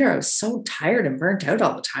wonder I was so tired and burnt out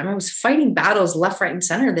all the time. I was fighting battles left, right, and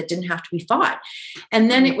center that didn't have to be fought. And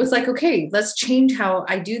then it was like, okay, let's change how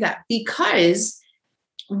I do that. Because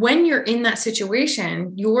when you're in that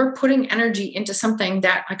situation, you're putting energy into something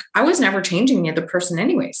that, like, I was never changing the other person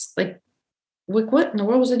anyways. Like what in the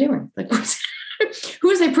world was I doing? Like, who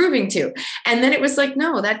was I proving to? And then it was like,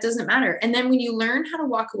 no, that doesn't matter. And then when you learn how to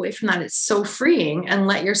walk away from that, it's so freeing, and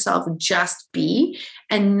let yourself just be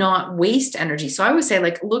and not waste energy. So I would say,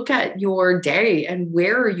 like, look at your day and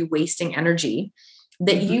where are you wasting energy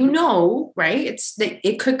that right? It's that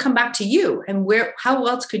it could come back to you, and how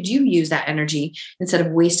else could you use that energy instead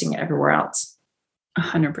of wasting it everywhere else?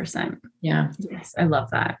 100%. Yeah. Yes. I love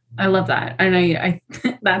that. And I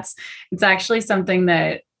it's actually something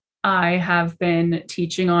that I have been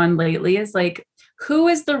teaching on lately, is like, who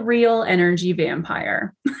is the real energy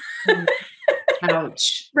vampire?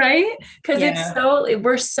 Ouch. Right? Because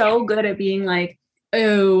we're so good at being like,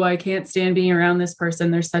 oh, I can't stand being around this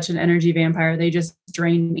person. They're such an energy vampire. They just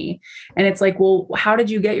drain me. And it's like, well, how did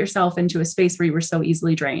you get yourself into a space where you were so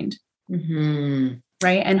easily drained?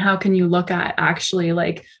 Right? And how can you look at actually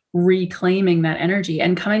like reclaiming that energy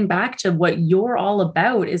and coming back to what you're all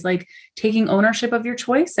about, is like taking ownership of your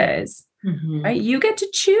choices, right? You get to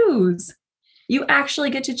choose. You actually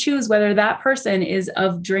get to choose whether that person is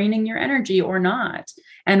of draining your energy or not,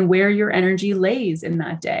 and where your energy lays in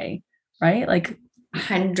that day, right? Like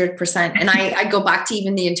 100%. And I go back to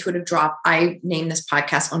even the intuitive drop. I name this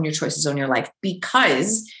podcast Own Your Choices, Own Your Life,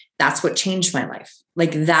 because that's what changed my life.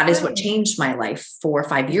 Like, that is what changed my life 4 or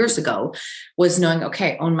 5 years ago, was knowing,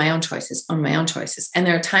 okay, own my own choices, own my own choices. And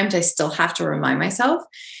there are times I still have to remind myself,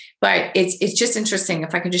 but it's just interesting.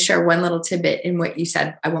 If I could just share one little tidbit in what you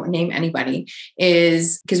said, I won't name anybody,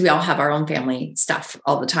 is because we all have our own family stuff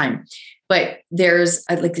all the time. But there's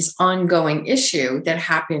like this ongoing issue that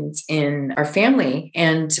happens in our family.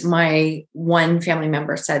 And my one family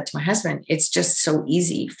member said to my husband, it's just so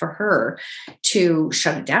easy for her to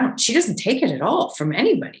shut it down. She doesn't take it at all from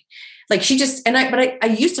anybody. Like, she just,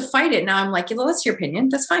 I used to fight it. Now I'm like, well, that's your opinion.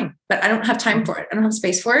 That's fine. But I don't have time for it. I don't have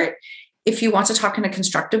space for it. If you want to talk in a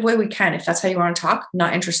constructive way, we can. If that's how you want to talk,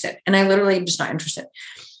 not interested. And I literally am just not interested.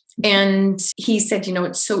 And he said,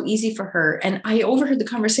 it's so easy for her. And I overheard the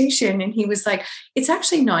conversation, and he was like, it's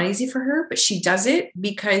actually not easy for her, but she does it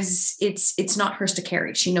because it's not hers to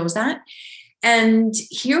carry. She knows that. And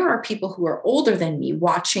here are people who are older than me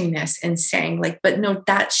watching this and saying, like, but no,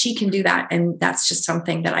 that she can do that. And that's just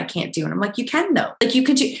something that I can't do. And I'm like, you can though. Like, you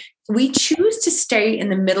could do. We choose to stay in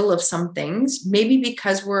the middle of some things, maybe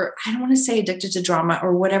because I don't want to say addicted to drama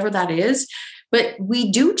or whatever that is, but we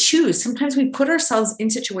do choose. Sometimes we put ourselves in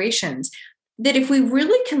situations that, if we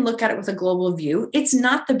really can look at it with a global view, it's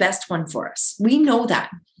not the best one for us. We know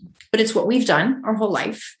that, but it's what we've done our whole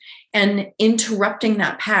life. And interrupting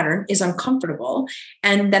that pattern is uncomfortable.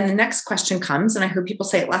 And then the next question comes, and I heard people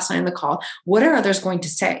say it last night in the call, what are others going to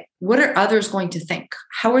say? What are others going to think?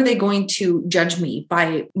 How are they going to judge me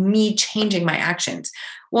by me changing my actions?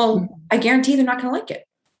 Well, I guarantee they're not going to like it.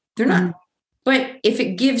 They're not. But if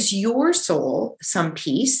it gives your soul some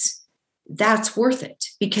peace, that's worth it,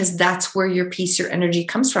 because that's where your peace, your energy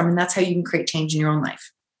comes from. And that's how you can create change in your own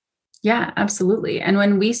life. Yeah, absolutely. And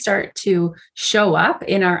when we start to show up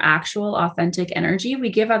in our actual authentic energy, we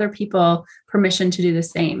give other people permission to do the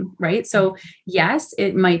same, right? So yes,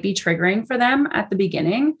 it might be triggering for them at the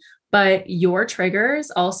beginning, but your triggers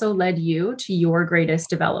also led you to your greatest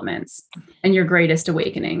developments and your greatest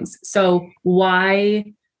awakenings. So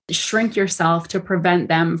why shrink yourself to prevent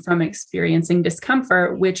them from experiencing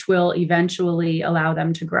discomfort, which will eventually allow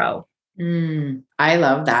them to grow? I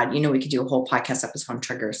love that. We could do a whole podcast episode on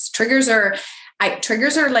triggers. Triggers are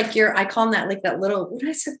like I call them that, like that little, what did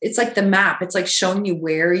I say? It's like the map. It's like showing you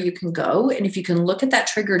where you can go. And if you can look at that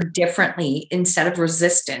trigger differently, instead of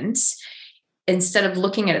resistance, instead of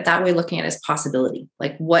looking at it that way, looking at it as possibility,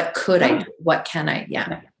 like, what could I do? What can I?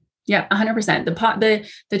 Yeah. Yeah. 100%.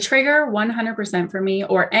 The trigger 100% for me,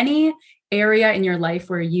 or any area in your life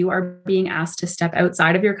where you are being asked to step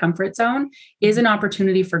outside of your comfort zone, is an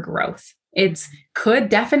opportunity for growth. It's could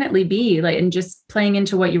definitely be like, and just playing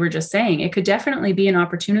into what you were just saying, it could definitely be an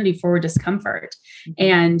opportunity for discomfort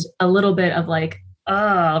and a little bit of like,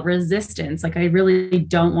 resistance. Like, I really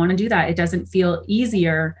don't want to do that. It doesn't feel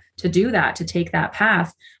easier to do that, to take that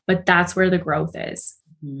path, but that's where the growth is.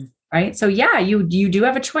 Right. So yeah, you do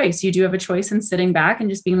have a choice. You do have a choice in sitting back and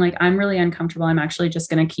just being like, I'm really uncomfortable. I'm actually just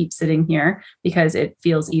going to keep sitting here because it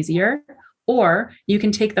feels easier. Or you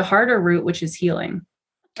can take the harder route, which is healing.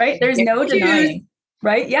 Right. There's no denying.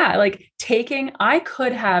 Right. Yeah. Like I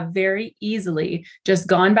could have very easily just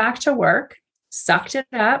gone back to work, sucked it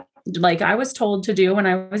up, like I was told to do when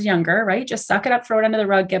I was younger, right? Just suck it up, throw it under the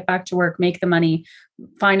rug, get back to work, make the money,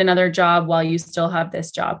 find another job while you still have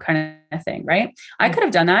this job kind of thing, right? I could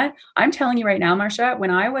have done that. I'm telling you right now, Marsha,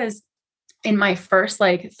 when I was in my first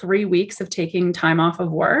like 3 weeks of taking time off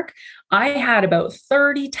of work, I had about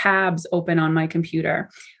 30 tabs open on my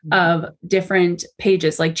computer of different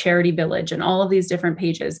pages like Charity Village and all of these different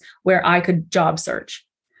pages where I could job search.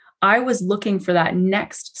 I was looking for that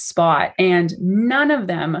next spot and none of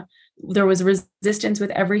them, there was resistance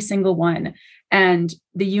with every single one. And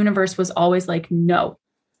the universe was always like, no,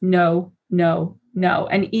 no, no, no.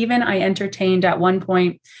 And even I entertained at one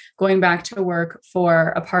point going back to work for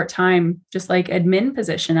a part-time, just like admin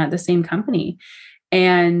position at the same company.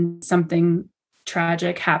 And something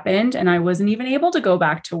tragic happened and I wasn't even able to go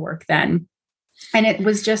back to work then. And it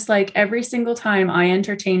was just like every single time I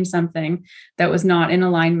entertained something that was not in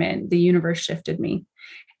alignment, the universe shifted me.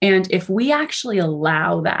 And if we actually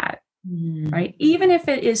allow that, right, even if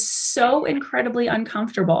it is so incredibly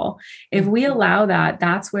uncomfortable, if we allow that,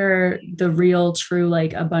 that's where the real, true,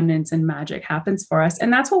 like abundance and magic happens for us.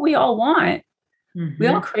 And that's what we all want. We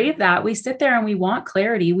all crave that. We sit there and we want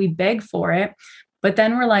clarity. We beg for it. But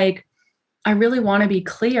then we're like, I really want to be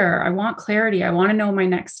clear. I want clarity. I want to know my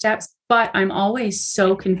next steps, but I'm always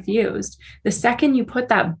so confused. The second you put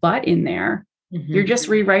that but in there, you're just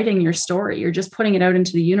rewriting your story. You're just putting it out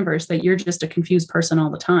into the universe that you're just a confused person all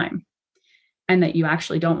the time and that you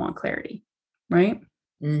actually don't want clarity. Right.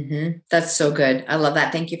 That's so good. I love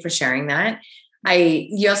that. Thank you for sharing that.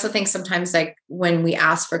 You also think sometimes like when we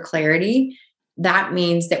ask for clarity, that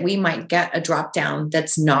means that we might get a drop down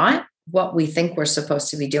that's not what we think we're supposed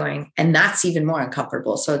to be doing. And that's even more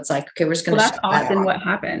uncomfortable. So it's like, okay, we're just going to. That's often what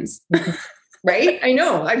happens. Right? I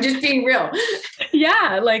know. I'm just being real.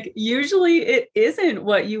 Yeah. Like usually it isn't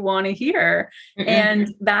what you want to hear.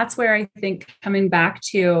 And that's where I think coming back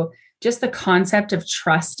to just the concept of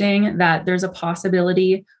trusting that there's a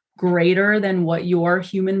possibility greater than what your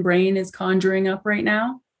human brain is conjuring up right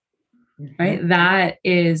now. Right. That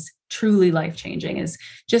is truly life-changing, is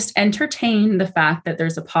just entertain the fact that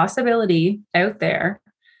there's a possibility out there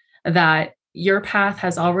that your path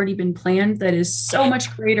has already been planned that is so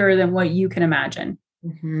much greater than what you can imagine.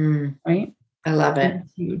 Right. I love it.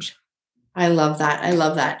 That's huge. I love that. I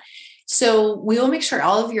love that. So we will make sure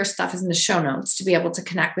all of your stuff is in the show notes to be able to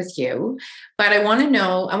connect with you. But I want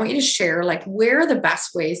you to share, like, where are the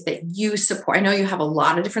best ways that you support? I know you have a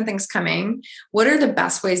lot of different things coming. What are the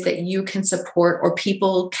best ways that you can support or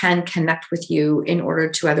people can connect with you in order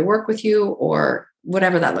to either work with you or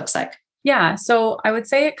whatever that looks like? Yeah. So I would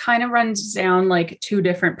say it kind of runs down like two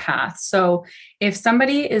different paths. So if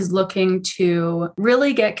somebody is looking to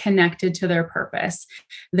really get connected to their purpose,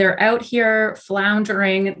 they're out here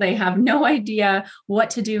floundering, they have no idea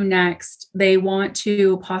what to do next. They want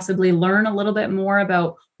to possibly learn a little bit more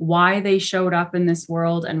about why they showed up in this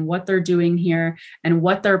world and what they're doing here and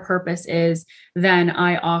what their purpose is. Then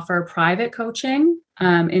I offer private coaching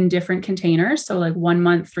in different containers. So like 1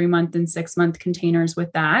 month, 3 month, and 6 month containers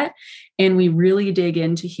with that. And we really dig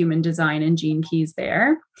into human design and gene keys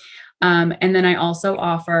there. And then I also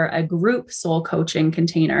offer a group soul coaching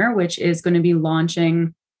container, which is going to be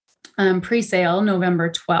launching pre-sale November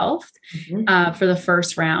 12th for the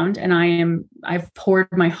first round. And I've poured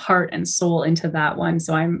my heart and soul into that one.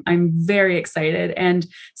 So I'm very excited. And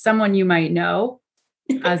someone you might know,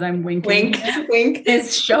 as I'm winking, wink,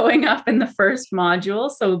 is showing up in the first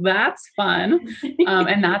module. So that's fun.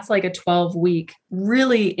 And that's like a 12-week,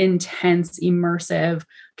 really intense, immersive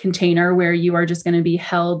container where you are just going to be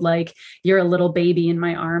held like you're a little baby in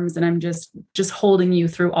my arms. And I'm just holding you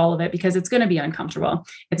through all of it because it's going to be uncomfortable.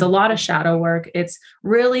 It's a lot of shadow work. It's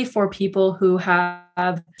really for people who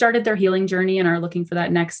have started their healing journey and are looking for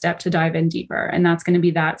that next step to dive in deeper. And that's going to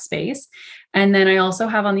be that space. And then I also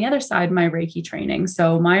have on the other side, my Reiki training.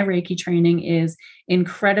 So my Reiki training is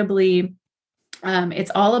incredibly,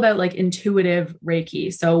 it's all about like intuitive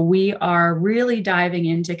Reiki. So we are really diving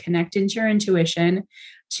into connecting to your intuition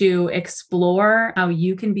to explore how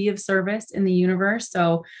you can be of service in the universe.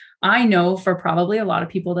 So I know for probably a lot of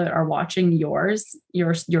people that are watching your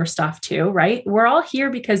stuff too, right? We're all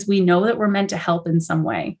here because we know that we're meant to help in some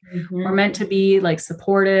way. Mm-hmm. We're meant to be like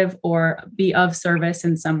supportive or be of service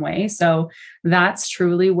in some way. So that's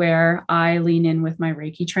truly where I lean in with my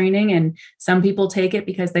Reiki training. And some people take it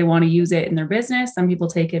because they want to use it in their business. Some people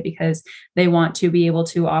take it because they want to be able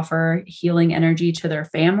to offer healing energy to their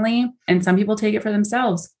family. And some people take it for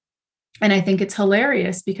themselves. And I think it's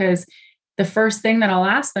hilarious because the first thing that I'll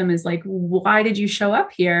ask them is like, why did you show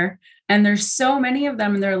up here? And there's so many of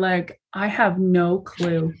them and they're like, I have no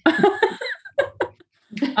clue.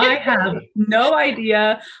 I have no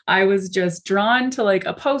idea. I was just drawn to like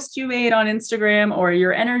a post you made on Instagram or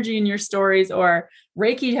your energy in your stories, or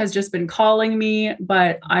Reiki has just been calling me,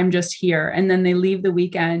 but I'm just here. And then they leave the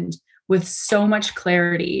weekend with so much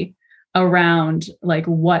clarity around like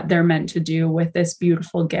what they're meant to do with this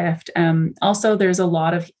beautiful gift. Also, there's a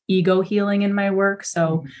lot of ego healing in my work.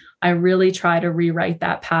 So I really try to rewrite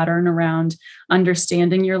that pattern around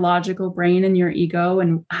understanding your logical brain and your ego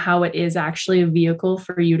and how it is actually a vehicle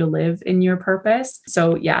for you to live in your purpose.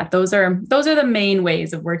 So yeah, those are the main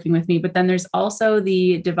ways of working with me. But then there's also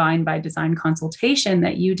the Divine by Design consultation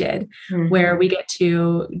that you did, where we get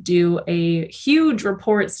to do a huge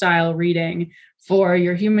report style reading for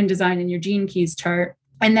your human design and your gene keys chart.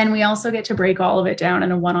 And then we also get to break all of it down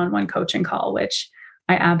in a one-on-one coaching call, which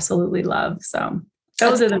I absolutely love. So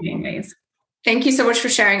those are the main ways. Thank you so much for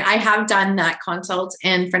sharing. I have done that consult.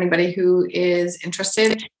 And for anybody who is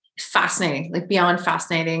interested, fascinating, like beyond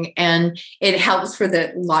fascinating. And it helps for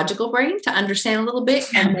the logical brain to understand a little bit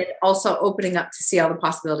and then also opening up to see all the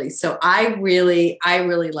possibilities. So I really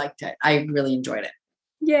liked it. I really enjoyed it.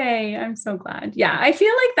 Yay. I'm so glad. Yeah. I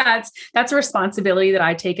feel like that's a responsibility that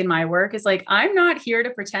I take in my work is like, I'm not here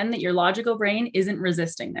to pretend that your logical brain isn't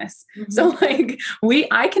resisting this. So like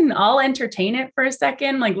I'll entertain it for a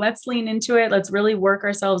second. Like, let's lean into it. Let's really work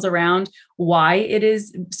ourselves around why it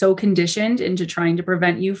is so conditioned into trying to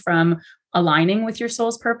prevent you from aligning with your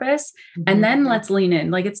soul's purpose. And then let's lean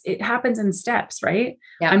in. Like it happens in steps, right?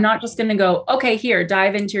 Yeah. I'm not just going to go, okay, here,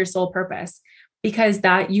 dive into your soul purpose. Because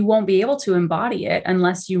that you won't be able to embody it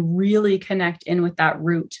unless you really connect in with that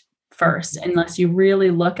root first, unless you really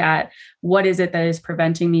look at what is it that is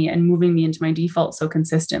preventing me and moving me into my default so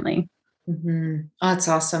consistently. Oh, that's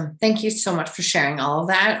awesome. Thank you so much for sharing all of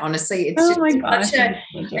that. Honestly, it's such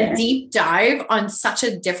a deep dive on such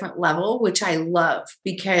a different level, which I love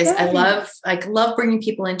because I love bringing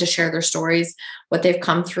people in to share their stories, what they've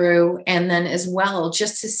come through. And then as well,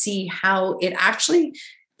 just to see how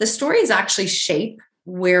the stories actually shape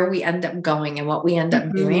where we end up going and what we end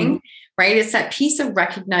up doing, right? It's that piece of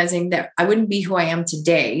recognizing that I wouldn't be who I am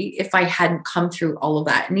today if I hadn't come through all of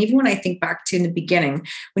that. And even when I think back to in the beginning,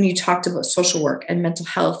 when you talked about social work and mental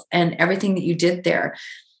health and everything that you did there,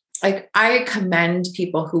 like I commend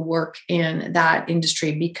people who work in that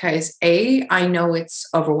industry because A, I know it's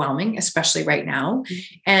overwhelming, especially right now.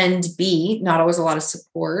 And B, not always a lot of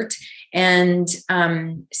support. And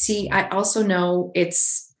C, I also know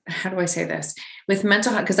it's, how do I say this? With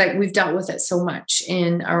mental health, because we've dealt with it so much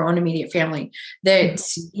in our own immediate family that,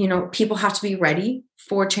 people have to be ready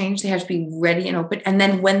for change. They have to be ready and open. And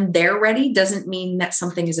then when they're ready doesn't mean that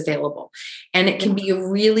something is available. And it can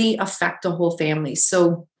really affect the whole family.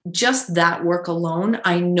 So just that work alone,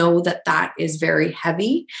 I know that is very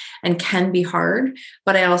heavy and can be hard,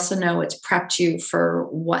 but I also know it's prepped you for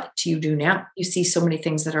what you do now. You see so many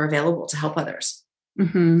things that are available to help others.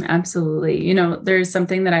 Absolutely. There's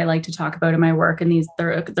something that I like to talk about in my work, and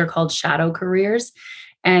they're called shadow careers.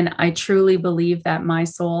 And I truly believe that my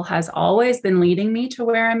soul has always been leading me to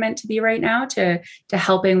where I'm meant to be right now, to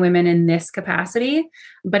helping women in this capacity.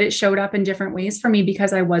 But it showed up in different ways for me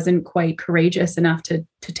because I wasn't quite courageous enough to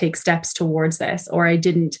take steps towards this, or I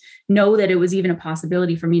didn't know that it was even a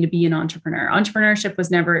possibility for me to be an entrepreneur. Entrepreneurship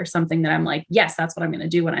was never something that I'm like, yes, that's what I'm going to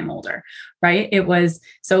do when I'm older, right? It was,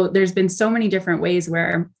 so there's been so many different ways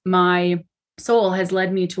where my soul has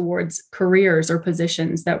led me towards careers or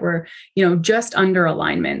positions that were, just under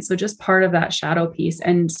alignment. So just part of that shadow piece,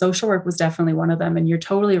 and social work was definitely one of them. And you're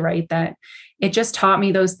totally right that it just taught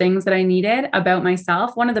me those things that I needed about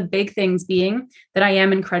myself. One of the big things being that I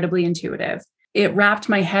am incredibly intuitive. It wrapped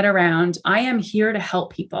my head around, I am here to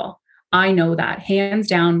help people. I know that hands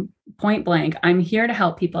down, point blank. I'm here to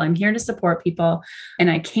help people. I'm here to support people.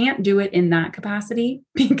 And I can't do it in that capacity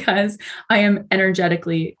because I am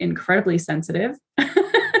energetically incredibly sensitive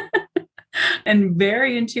and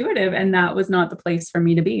very intuitive. And that was not the place for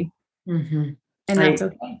me to be. And that's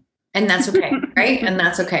okay. And that's okay. Right. And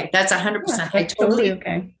that's okay. That's 100%. Yeah, totally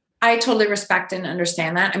okay. I totally respect and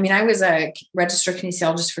understand that. I mean, I was a registered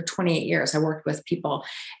kinesiologist for 28 years. I worked with people,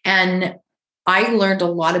 and I learned a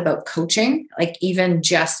lot about coaching, like even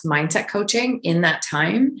just mindset coaching in that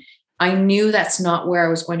time. I knew that's not where I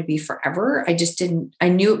was going to be forever. I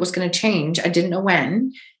knew it was going to change. I didn't know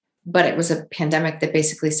when, but it was a pandemic that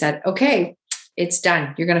basically said, okay, it's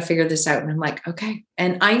done. You're going to figure this out. And I'm like, okay.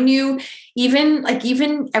 And I knew even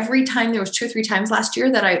every time, there was 2 or 3 times last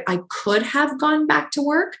year that I could have gone back to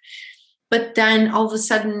work. But then all of a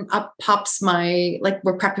sudden up pops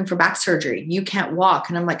we're prepping for back surgery. You can't walk.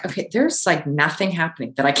 And I'm like, okay, there's like nothing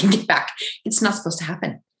happening that I can get back. It's not supposed to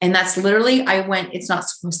happen. And that's literally, it's not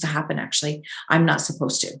supposed to happen. Actually, I'm not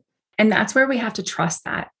supposed to. And that's where we have to trust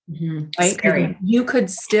that, right? Scary. You could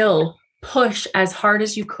still push as hard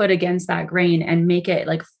as you could against that grain and make it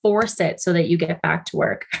like force it so that you get back to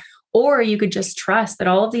work. Or you could just trust that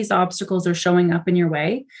all of these obstacles are showing up in your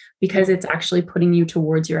way because it's actually putting you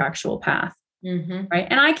towards your actual path. Right.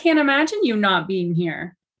 And I can't imagine you not being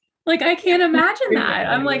here. Like, I can't imagine that.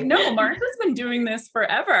 I'm like, no, Martha's been doing this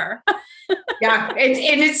forever. Yeah.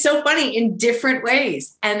 It's so funny in different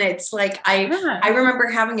ways. And it's like, I remember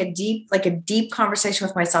having a deep conversation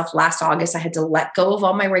with myself last August. I had to let go of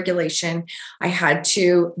all my regulation. But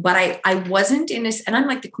I wasn't in this, and I'm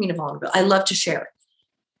like the queen of vulnerability. I love to share.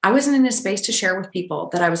 I wasn't in a space to share with people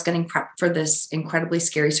that I was getting prepped for this incredibly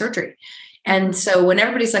scary surgery. And so when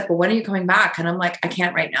everybody's like, well, when are you coming back? And I'm like, I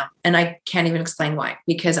can't right now. And I can't even explain why,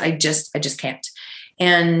 because I just can't.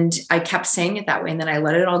 And I kept saying it that way. And then I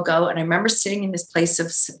let it all go. And I remember sitting in this place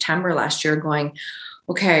of September last year going,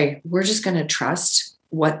 okay, we're just going to trust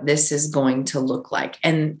what this is going to look like.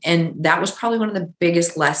 And that was probably one of the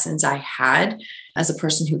biggest lessons I had as a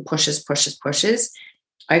person who pushes.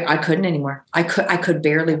 I couldn't anymore. I could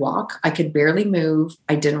barely walk. I could barely move.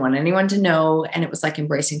 I didn't want anyone to know. And it was like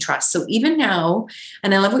embracing trust. So even now,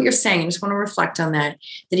 and I love what you're saying, I just want to reflect on that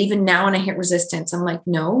even now when I hit resistance, I'm like,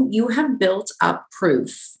 no, you have built up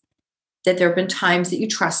proof that there have been times that you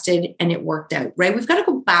trusted and it worked out, right? We've got to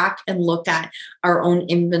go back and look at our own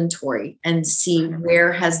inventory and see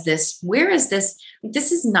where is this,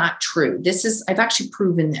 this is not true. I've actually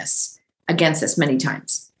proven this against this many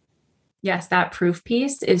times. Yes, that proof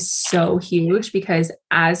piece is so huge because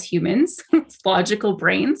as humans, logical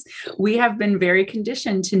brains, we have been very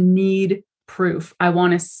conditioned to need proof. I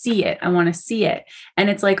want to see it. And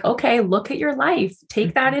it's like, okay, look at your life,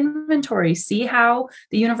 take that inventory, see how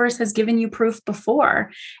the universe has given you proof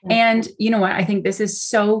before. And you know what? I think this is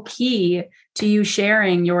so key to you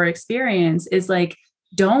sharing your experience is like,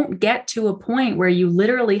 don't get to a point where you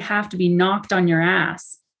literally have to be knocked on your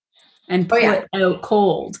ass and put out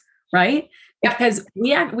cold. Right? Yep. Because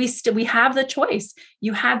we have the choice.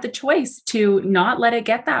 You had the choice to not let it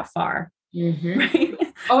get that far. Right?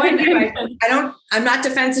 Oh, I'm not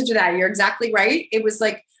defensive to that. You're exactly right. It was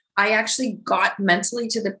like, I actually got mentally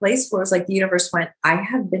to the place where it was like, the universe went, I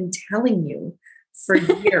have been telling you for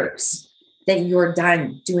years that you're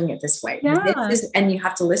done doing it this way. Yeah. And you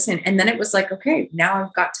have to listen. And then it was like, okay, now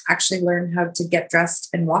I've got to actually learn how to get dressed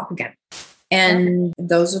and walk again. And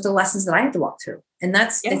those are the lessons that I had to walk through. And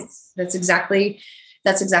that's exactly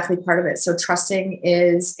part of it. So trusting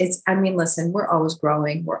listen, we're always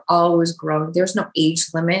growing. There's no age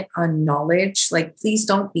limit on knowledge. Like, please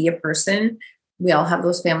don't be a person. We all have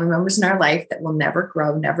those family members in our life that will never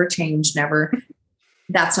grow, never change,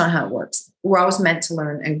 that's not how it works. We're always meant to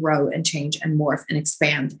learn and grow and change and morph and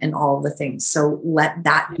expand and all the things. So let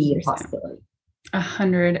that be a possibility.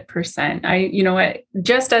 100%. You know what,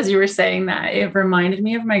 just as you were saying that, it reminded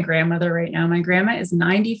me of my grandmother right now. My grandma is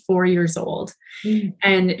 94 years old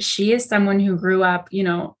and she is someone who grew up,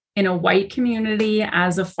 in a white community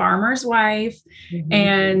as a farmer's wife.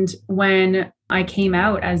 And when I came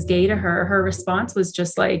out as gay to her, her response was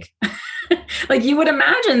just like, like you would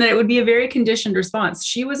imagine that it would be a very conditioned response.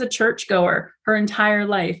 She was a churchgoer her entire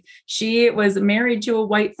life. She was married to a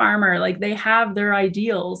white farmer. Like, they have their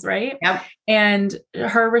ideals, right? Yep. And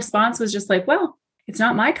her response was just like, well, it's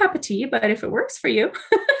not my cup of tea, but if it works for you.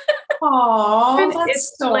 Oh,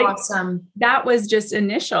 that's so awesome. That was just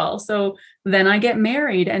initial. So then I get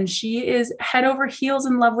married and she is head over heels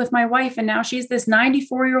in love with my wife. And now she's this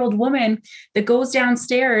 94-year-old woman that goes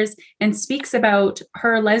downstairs and speaks about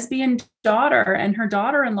her lesbian daughter and her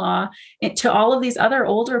daughter-in-law to all of these other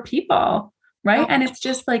older people. Right. And it's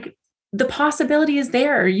just like, the possibility is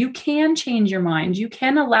there. You can change your mind. You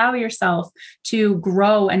can allow yourself to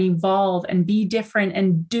grow and evolve and be different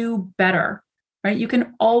and do better. right? You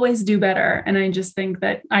can always do better. And I just think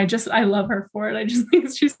that I love her for it. I just think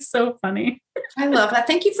she's so funny. I love that.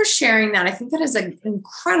 Thank you for sharing that. I think that is an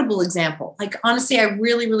incredible example. Like, honestly, I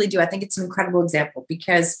really, really do. I think it's an incredible example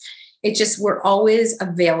because we're always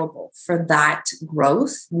available for that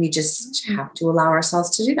growth. We just have to allow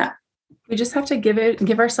ourselves to do that. We just have to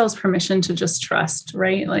give ourselves permission to just trust,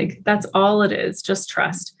 right? Like, that's all it is. Just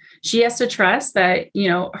trust. She has to trust that,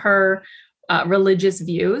 her religious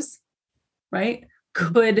views, right,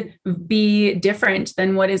 could be different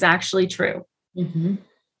than what is actually true. Mm-hmm.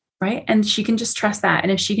 Right. And she can just trust that.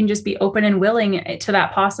 And if she can just be open and willing to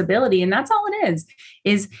that possibility, and that's all it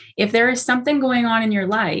is if there is something going on in your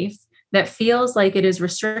life that feels like it is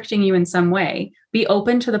restricting you in some way, be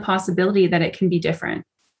open to the possibility that it can be different.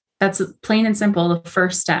 That's plain and simple, the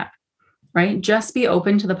first step, right? Just be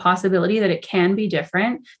open to the possibility that it can be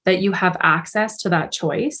different, that you have access to that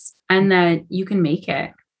choice and that you can make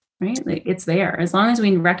it, right? Like, it's there. As long as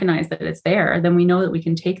we recognize that it's there, then we know that we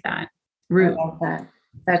can take that route. I love that.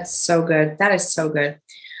 That's so good. That is so good.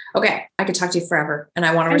 Okay. I could talk to you forever and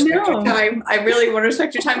I want to respect your time. I really want to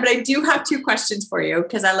respect your time, but I do have 2 questions for you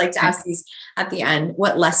because I like to ask these at the end.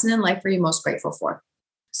 What lesson in life are you most grateful for?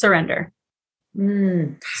 Surrender.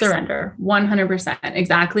 Surrender. 100%.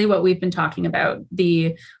 Exactly what we've been talking about.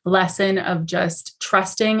 The lesson of just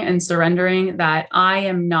trusting and surrendering that I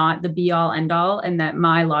am not the be all end all and that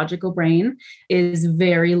my logical brain is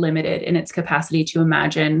very limited in its capacity to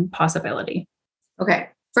imagine possibility. Okay.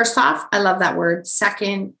 First off, I love that word.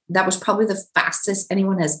 Second, that was probably the fastest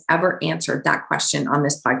anyone has ever answered that question on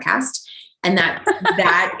this podcast. And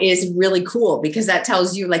that is really cool because that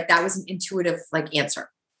tells you like that was an intuitive answer.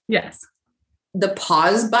 Yes. The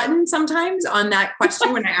pause button sometimes on that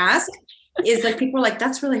question when I ask is like, people are like,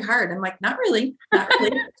 that's really hard. I'm like, not really.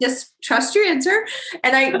 Just trust your answer.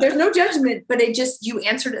 And there's no judgment, but you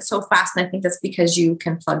answered it so fast. And I think that's because you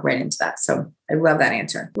can plug right into that. So I love that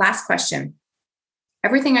answer. Last question.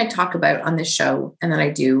 Everything I talk about on this show and that I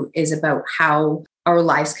do is about how our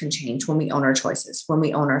lives can change when we own our choices, when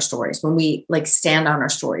we own our stories, when we stand on our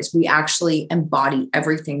stories, we actually embody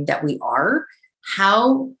everything that we are.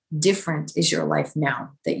 How different is your life now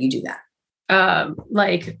that you do that?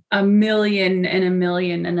 Like a million and a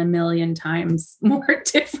million and a million times more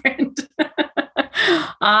different.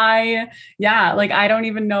 I don't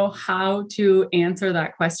even know how to answer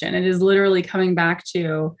that question. It is literally coming back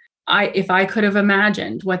to, if I could have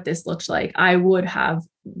imagined what this looked like, I would have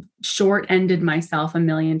short-ended myself a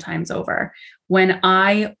million times over. When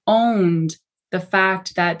I owned the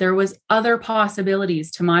fact that there was other possibilities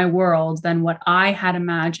to my world than what I had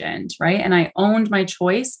imagined, right? And I owned my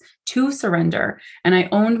choice to surrender, and I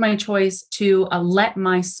owned my choice to let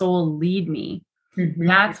my soul lead me. Mm-hmm.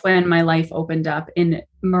 That's when my life opened up in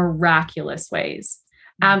miraculous ways.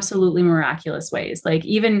 Absolutely miraculous ways. Like,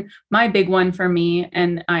 even my big one for me,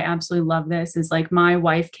 and I absolutely love this, is like my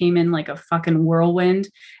wife came in like a fucking whirlwind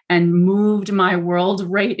and moved my world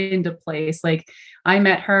right into place. Like, I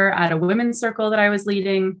met her at a women's circle that I was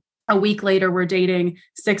leading. A week later, we're dating.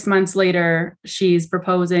 6 months later, she's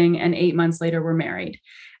proposing. And 8 months later, we're married.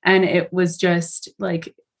 And it was just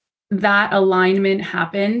like that alignment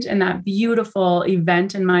happened. And that beautiful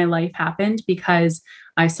event in my life happened because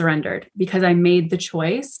I surrendered, because I made the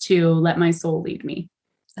choice to let my soul lead me.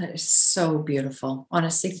 That is so beautiful.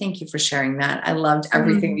 Honestly, thank you for sharing that. I loved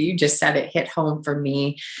everything that you just said. It hit home for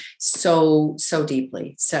me so, so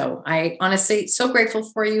deeply. So I honestly, so grateful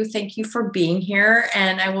for you. Thank you for being here.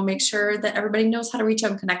 And I will make sure that everybody knows how to reach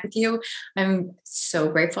out and connect with you. I'm so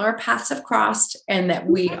grateful our paths have crossed and that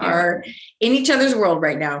we are in each other's world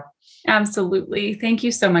right now. Absolutely. Thank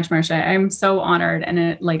you so much, Marsha. I'm so honored. And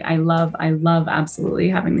I love absolutely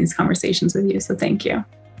having these conversations with you. So thank you.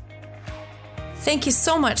 Thank you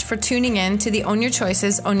so much for tuning in to the Own Your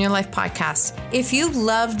Choices, Own Your Life podcast. If you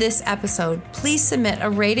loved this episode, please submit a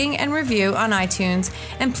rating and review on iTunes,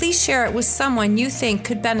 and please share it with someone you think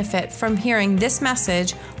could benefit from hearing this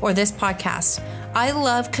message or this podcast. I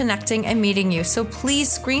love connecting and meeting you, so please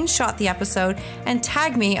screenshot the episode and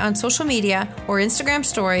tag me on social media or Instagram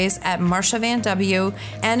stories at Marsha Van W.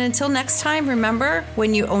 And until next time, remember,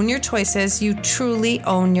 when you own your choices, you truly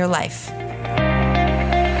own your life.